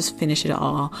 So I'll just finish it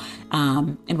all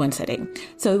in one sitting.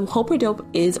 So Hope or Dope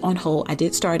is on hold. I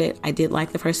did start it. I did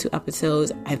like the first 2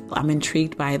 episodes. I'm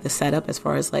intrigued by the setup as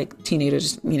far as like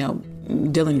teenagers,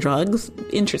 dealing drugs.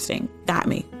 Interesting. Got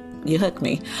me. You hooked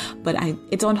me, but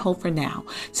it's on hold for now.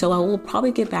 So I will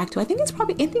probably get back to, I think it's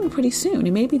probably ending pretty soon.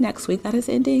 It may be next week that it's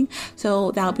ending.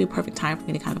 So that'll be a perfect time for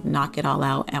me to kind of knock it all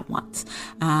out at once.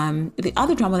 The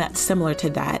other drama that's similar to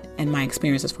that in my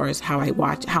experience as far as how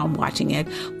I'm watching it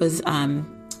was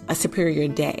A Superior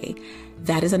Day.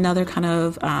 That is another kind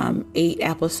of 8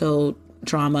 episode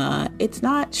drama. It's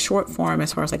not short form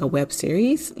as far as like a web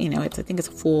series. I think it's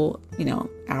a full,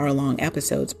 hour-long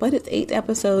episodes, but it's 8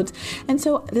 episodes. And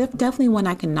so definitely one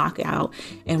I can knock out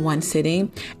in one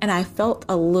sitting. And I felt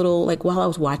a little like while I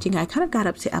was watching, I kind of got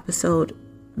up to episode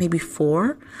maybe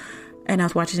 4 and I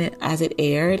was watching it as it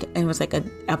aired and it was like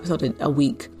an episode a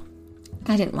week.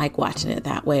 I didn't like watching it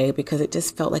that way because it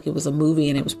just felt like it was a movie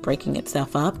and it was breaking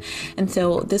itself up. And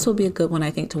so this will be a good one, I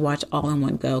think, to watch all in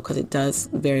one go because it does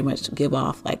very much give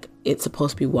off like it's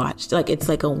supposed to be watched. Like it's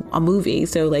like a movie.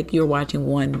 So like you're watching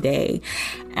one day.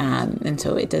 And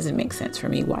so it doesn't make sense for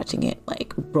me watching it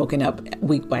like broken up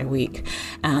week by week.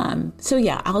 So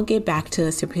yeah, I'll get back to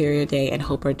A Superior Day and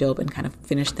Hope or Dope and kind of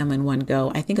finish them in one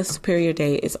go. I think A Superior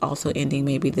Day is also ending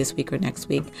maybe this week or next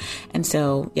week. And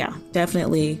so yeah,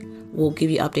 definitely we'll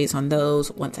give you updates on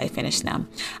those once I finish them.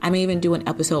 I may even do an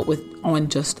episode on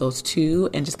just those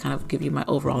 2 and just kind of give you my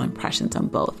overall impressions on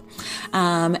both.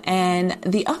 And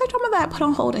the other drama that I put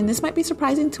on hold, and this might be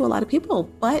surprising to a lot of people,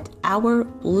 but Our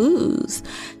Blues.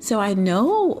 So I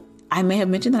know I may have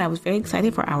mentioned that I was very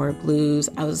excited for Our Blues.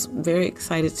 I was very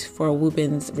excited for Woo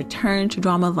Bin's return to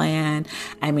drama land.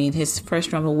 I mean, his first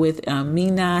drama with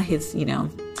Mina, his,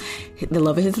 the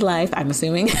love of his life, I'm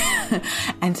assuming.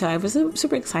 And so I was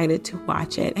super excited to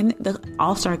watch it. And the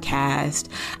all-star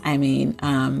cast, I mean,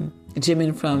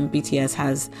 Jimin from BTS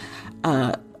has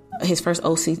his first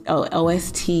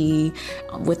OST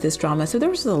with this drama. So there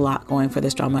was a lot going for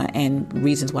this drama and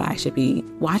reasons why I should be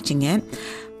watching it.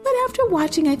 But after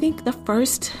watching, I think the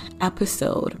first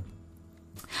episode,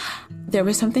 there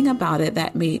was something about it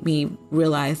that made me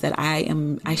realize that I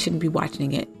shouldn't be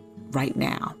watching it right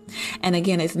now. And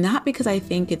again, it's not because I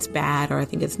think it's bad or I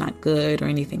think it's not good or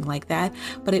anything like that,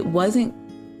 but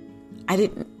I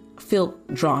didn't feel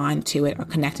drawn to it or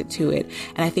connected to it.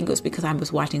 And I think it was because I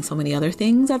was watching so many other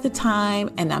things at the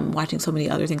time and I'm watching so many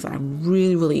other things that I'm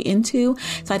really, really into.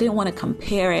 So I didn't want to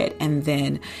compare it and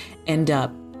then end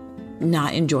up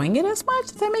not enjoying it as much.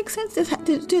 Does that make sense?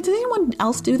 Does anyone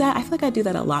else do that? I feel like I do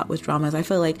that a lot with dramas. I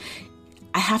feel like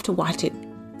I have to watch it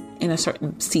in a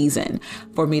certain season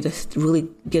for me to really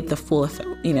get the full,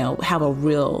 have a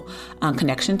real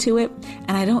connection to it.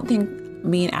 And I don't think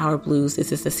Me and Our Blues,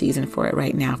 this is the season for it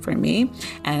right now for me.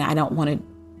 And I don't want to,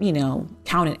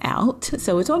 count it out.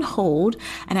 So it's on hold,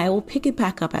 and I will pick it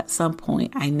back up at some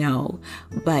point, I know.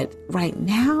 But right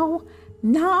now,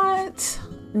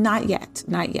 not yet.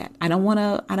 I don't want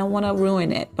to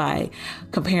ruin it by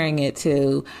comparing it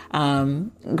to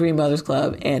Green Brothers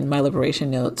Club and My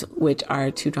Liberation Notes, which are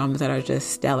two dramas that are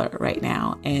just stellar right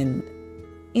now. And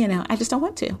I just don't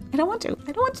want to. I don't want to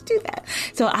do that.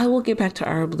 So I will get back to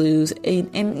Our Blues, and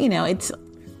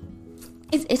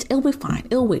it'll be fine.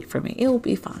 It'll wait for me. It'll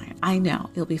be fine. I know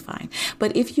it'll be fine.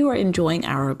 But if you are enjoying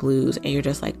Our Blues and you're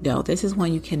just like, no, this is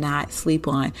one you cannot sleep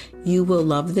on, you will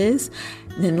love this,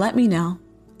 then let me know.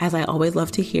 As I always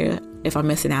love to hear if I'm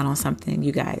missing out on something,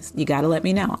 you guys, you got to let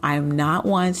me know. I'm not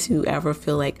one to ever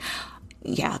feel like,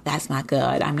 yeah, that's not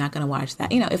good, I'm not going to watch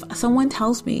that. If someone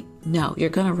tells me, no, you're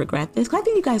going to regret this, 'cause I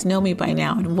think you guys know me by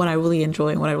now and what I really enjoy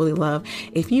and what I really love.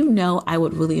 If you know I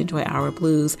would really enjoy Our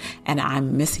Blues and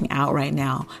I'm missing out right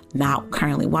now, not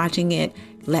currently watching it,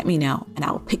 let me know and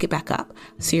I'll pick it back up.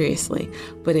 Seriously.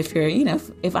 But if you're,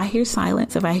 if I hear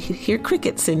silence, if I hear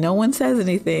crickets and no one says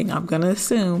anything, I'm going to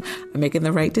assume I'm making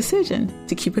the right decision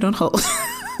to keep it on hold.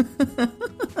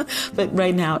 But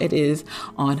right now it is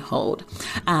on hold.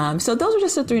 So those are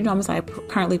just the 3 dramas I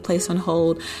currently placed on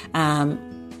hold.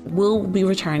 We'll be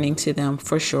returning to them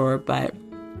for sure, but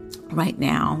right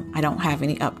now I don't have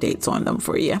any updates on them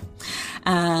for you.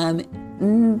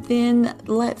 Then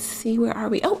let's see, where are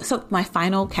we? Oh, so my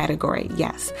final category,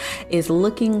 yes, is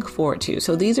looking forward to.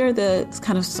 So these are the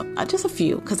kind of just a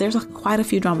few, because there's quite a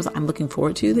few dramas I'm looking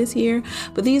forward to this year.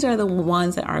 But these are the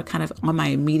ones that are kind of on my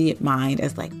immediate mind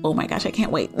as like, oh my gosh, I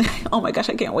can't wait. Oh my gosh,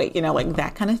 I can't wait. Like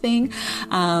that kind of thing.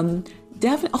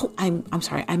 Definitely. Oh, I'm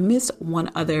sorry. I missed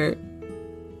one other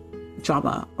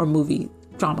drama or movie.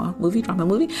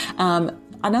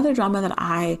 Another drama that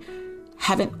I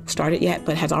haven't started yet,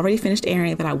 but has already finished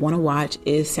airing that I want to watch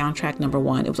is Soundtrack Number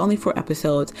 1. It was only 4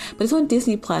 episodes, but it's on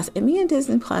Disney Plus, and me and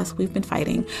Disney Plus, we've been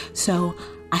fighting. So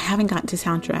I haven't gotten to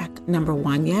Soundtrack Number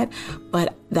 1 yet,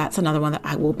 but that's another one that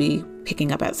I will be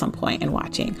picking up at some point and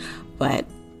watching, but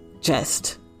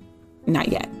just not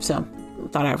yet. So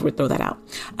thought I would throw that out.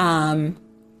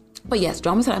 But yes,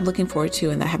 dramas that I'm looking forward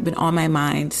to and that have been on my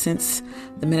mind since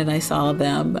the minute I saw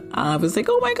them. I was like,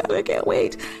 oh my God, I can't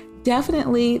wait.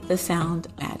 Definitely The Sound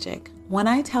of Magic. When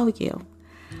I tell you,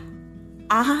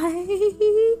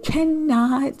 I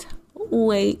cannot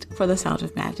wait for The Sound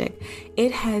of Magic.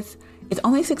 It's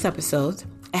only 6 episodes.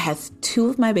 It has 2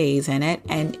 of my baes in it.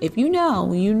 And if you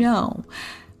know,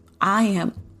 I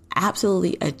am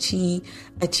absolutely a Chi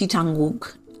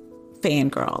Chang-wook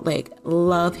fangirl. Like,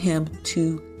 love him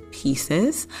to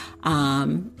pieces.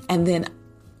 And then,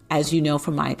 as you know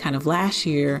from my kind of last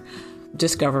year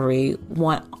discovery,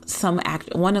 one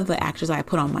of the actors I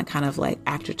put on my kind of like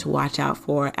actor to watch out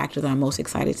for, actor that I'm most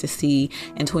excited to see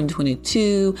in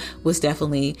 2022 was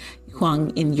definitely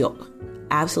Hwang In-yeok.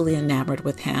 Absolutely enamored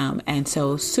with him, and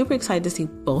so super excited to see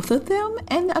both of them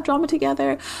in a drama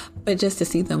together, but just to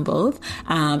see them both.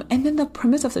 And then the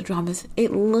premise of the drama is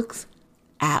it looks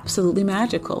absolutely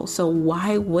magical. So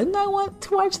why wouldn't I want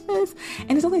to watch this?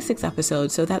 And it's only 6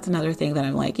 episodes. So that's another thing that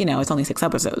I'm like, it's only 6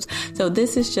 episodes. So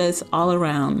this is just all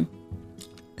around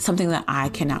something that I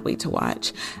cannot wait to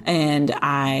watch. And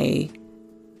I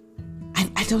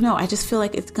don't know. I just feel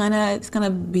like it's gonna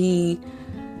be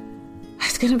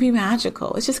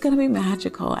magical. It's just gonna be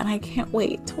magical. And I can't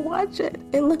wait to watch it.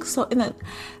 It looks so, and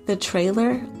the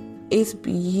trailer is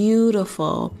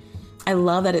beautiful. I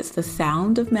love that it's the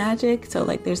sound of magic. So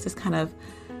like there's this kind of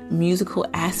musical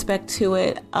aspect to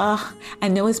it. I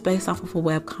know it's based off of a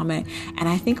webcomic, and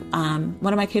I think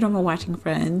one of my K-drama watching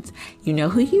friends, you know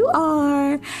who you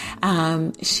are,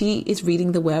 she is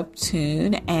reading the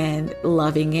webtoon and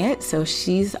loving it. So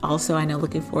she's also, I know,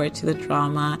 looking forward to the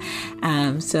drama.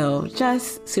 So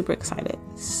just super excited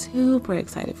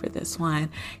for this one.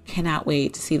 Cannot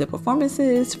wait to see the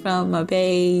performances from my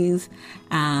baes.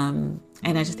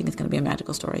 And I just think it's going to be a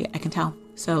magical story. I can tell.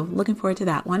 So looking forward to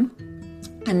that one.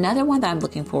 Another one that I'm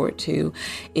looking forward to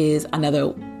is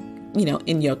another,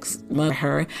 In-yeok's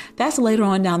Her. That's later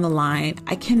on down the line.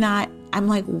 I'm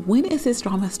like, when is this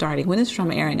drama starting? When is this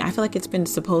drama airing? I feel like it's been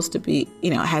supposed to be,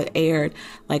 had aired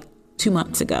like 2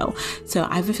 months ago. So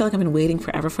I feel like I've been waiting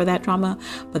forever for that drama,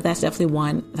 but that's definitely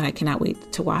one that I cannot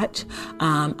wait to watch.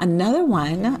 Another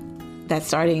one that's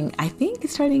starting, I think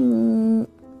it's starting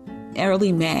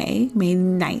early May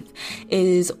 9th,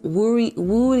 is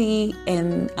Woody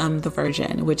and the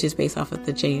Virgin, which is based off of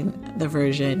the Jane the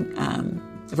Virgin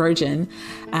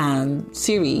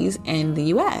series in the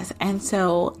US. And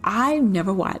so I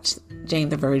never watched Jane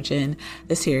the Virgin,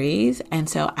 the series. And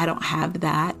so I don't have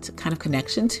that kind of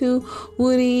connection to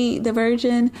Woody the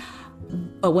Virgin.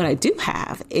 But what I do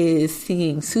have is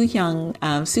seeing Soo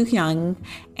Hyung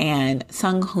and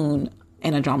Sung Hoon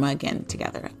in a drama again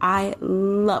together. I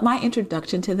love my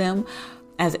introduction to them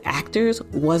as actors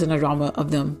was in a drama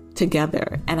of them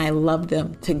together, and I love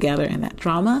them together in that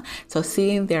drama. So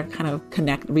seeing their kind of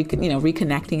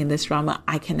reconnecting in this drama,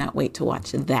 I cannot wait to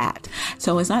watch that.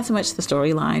 So it's not so much the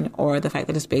storyline or the fact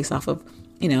that it's based off of,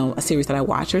 a series that I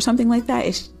watch or something like that.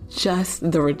 It's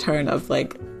just the return of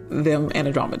like them in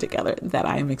a drama together that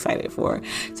I am excited for.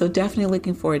 So definitely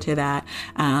looking forward to that.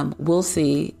 We'll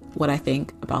see what I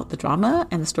think about the drama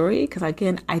and the story, because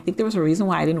again, I think there was a reason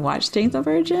why I didn't watch Jane the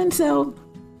Virgin. So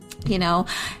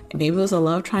maybe it was a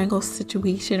love triangle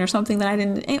situation or something that I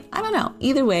don't know.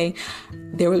 Either way,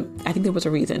 I think there was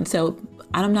a reason. So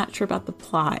I'm not sure about the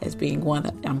plot as being one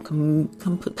that I'm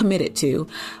committed to,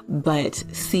 but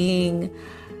seeing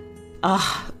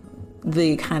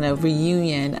the kind of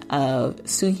reunion of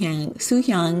Soo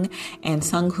Hyung and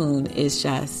Sung Hoon is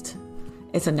just,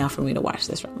 it's enough for me to watch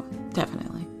this drama.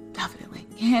 Definitely.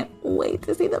 Can't wait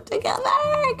to see them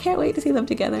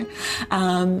together.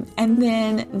 And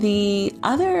then the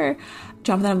other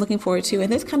drama that I'm looking forward to,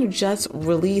 and this kind of just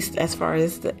released as far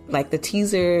as the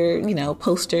teaser,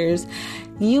 posters,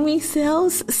 Yumi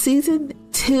Cells Season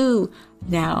 2.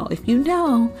 Now, if you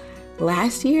know,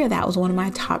 last year, that was one of my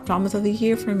top dramas of the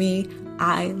year for me.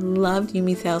 I loved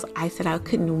Yumi Cells. I said I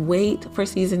couldn't wait for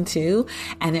Season 2,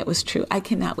 and it was true. I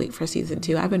cannot wait for Season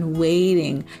 2. I've been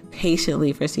waiting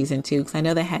patiently for Season 2 because I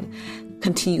know they had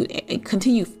continue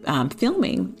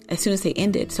filming as soon as they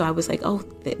ended. So I was like, oh,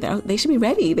 they should be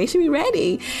ready. They should be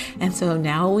ready. And so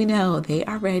now we know they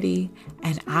are ready,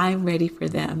 and I'm ready for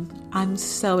them. I'm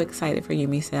so excited for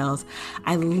Yumi Cells.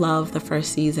 I love the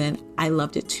first season. I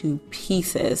loved it to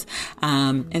pieces.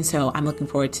 And so I'm looking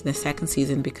forward to the second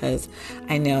season because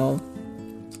I know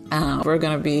we're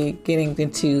going to be getting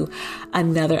into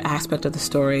another aspect of the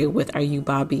story with our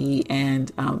Bobby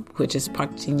and which is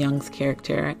Park Jin Young's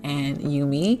character and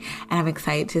Yumi. And I'm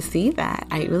excited to see that.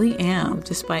 I really am,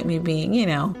 despite me being,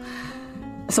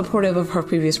 supportive of her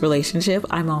previous relationship.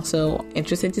 I'm also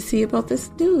interested to see about this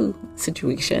new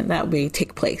situation that may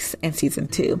take place in Season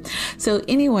 2. So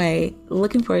anyway,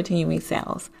 looking forward to Yumi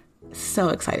Cells. So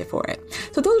excited for it.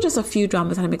 So those are just a few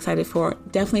dramas that I'm excited for.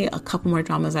 Definitely a couple more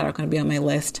dramas that are going to be on my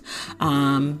list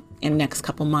in the next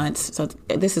couple months. So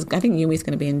I think Yumi's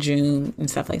going to be in June and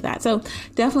stuff like that. So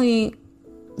definitely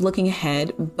looking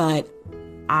ahead, but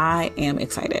I am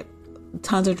excited.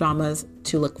 Tons of dramas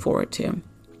to look forward to.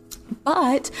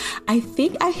 But I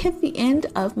think I hit the end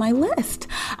of my list.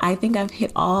 I think I've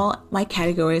hit all my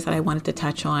categories that I wanted to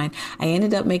touch on. I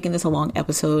ended up making this a long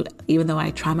episode, even though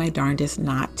I try my darndest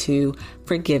not to.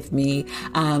 Forgive me.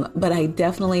 But I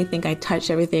definitely think I touched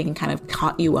everything and kind of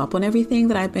caught you up on everything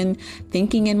that I've been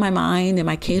thinking in my mind, in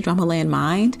my K-drama land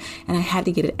mind. And I had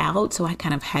to get it out, so I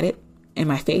kind of had it in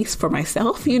my face for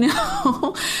myself,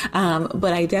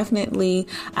 but I definitely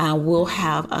will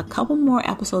have a couple more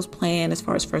episodes planned as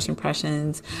far as first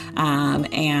impressions,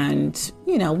 and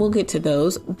we'll get to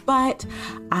those,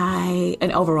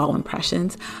 and overall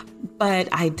impressions. But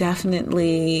I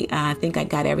definitely think I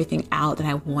got everything out that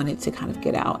I wanted to kind of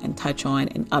get out and touch on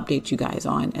and update you guys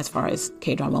on as far as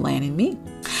K-drama land and me.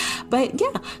 But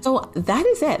yeah, so that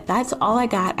is it. That's all I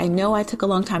got. I know I took a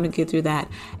long time to get through that.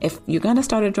 If you're going to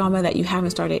start a drama that you haven't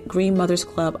started, Green Mothers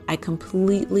Club, I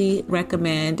completely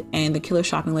recommend. And The Killer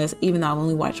Shopping List, even though I've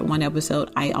only watched one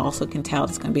episode, I also can tell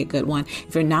it's going to be a good one.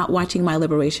 If you're not watching My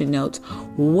Liberation Notes,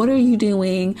 what are you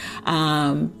doing?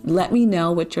 Let me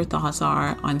know what your thoughts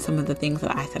are on some of the things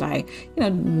that I said I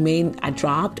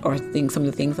dropped, or some of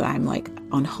the things that I'm like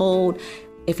on hold.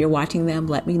 If you're watching them,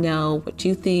 let me know what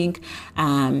you think,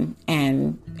 and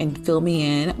fill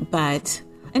me in.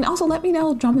 And also let me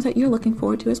know dramas that you're looking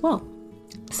forward to as well.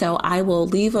 So I will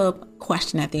leave a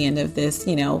question at the end of this,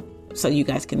 so you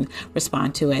guys can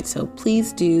respond to it. So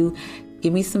please do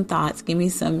give me some thoughts, give me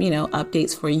some,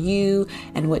 updates for you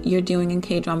and what you're doing in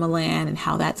K-drama land and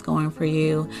how that's going for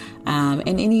you. And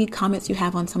any comments you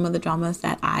have on some of the dramas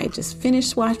that I just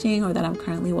finished watching or that I'm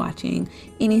currently watching,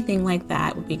 anything like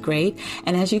that would be great.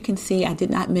 And as you can see, I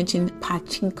did not mention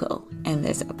Pachinko in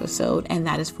this episode, and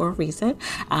that is for a reason.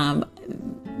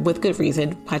 With good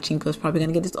reason. Pachinko is probably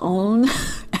going to get its own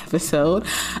episode.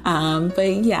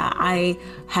 But yeah, I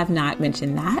have not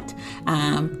mentioned that.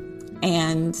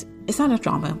 And it's not a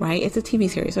drama, right? It's a TV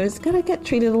series, so it's going to get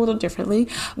treated a little differently,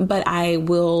 but I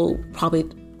will probably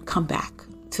come back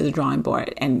to the drawing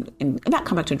board and not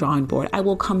come back to the drawing board. I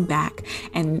will come back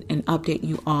and update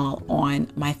you all on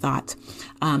my thoughts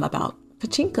about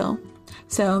Pachinko.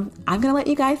 So I'm going to let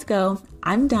you guys go.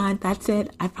 I'm done. That's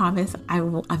it. I promise.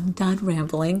 I'm done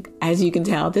rambling. As you can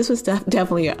tell, this was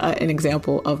definitely an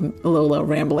example of Lola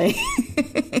rambling.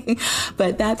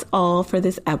 But that's all for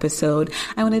this episode.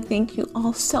 I want to thank you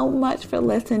all so much for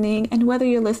listening. And whether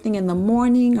you're listening in the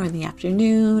morning or in the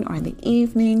afternoon or in the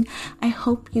evening, I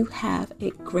hope you have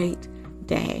a great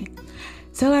day.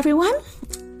 So everyone,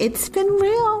 it's been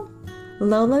real.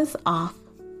 Lola's off.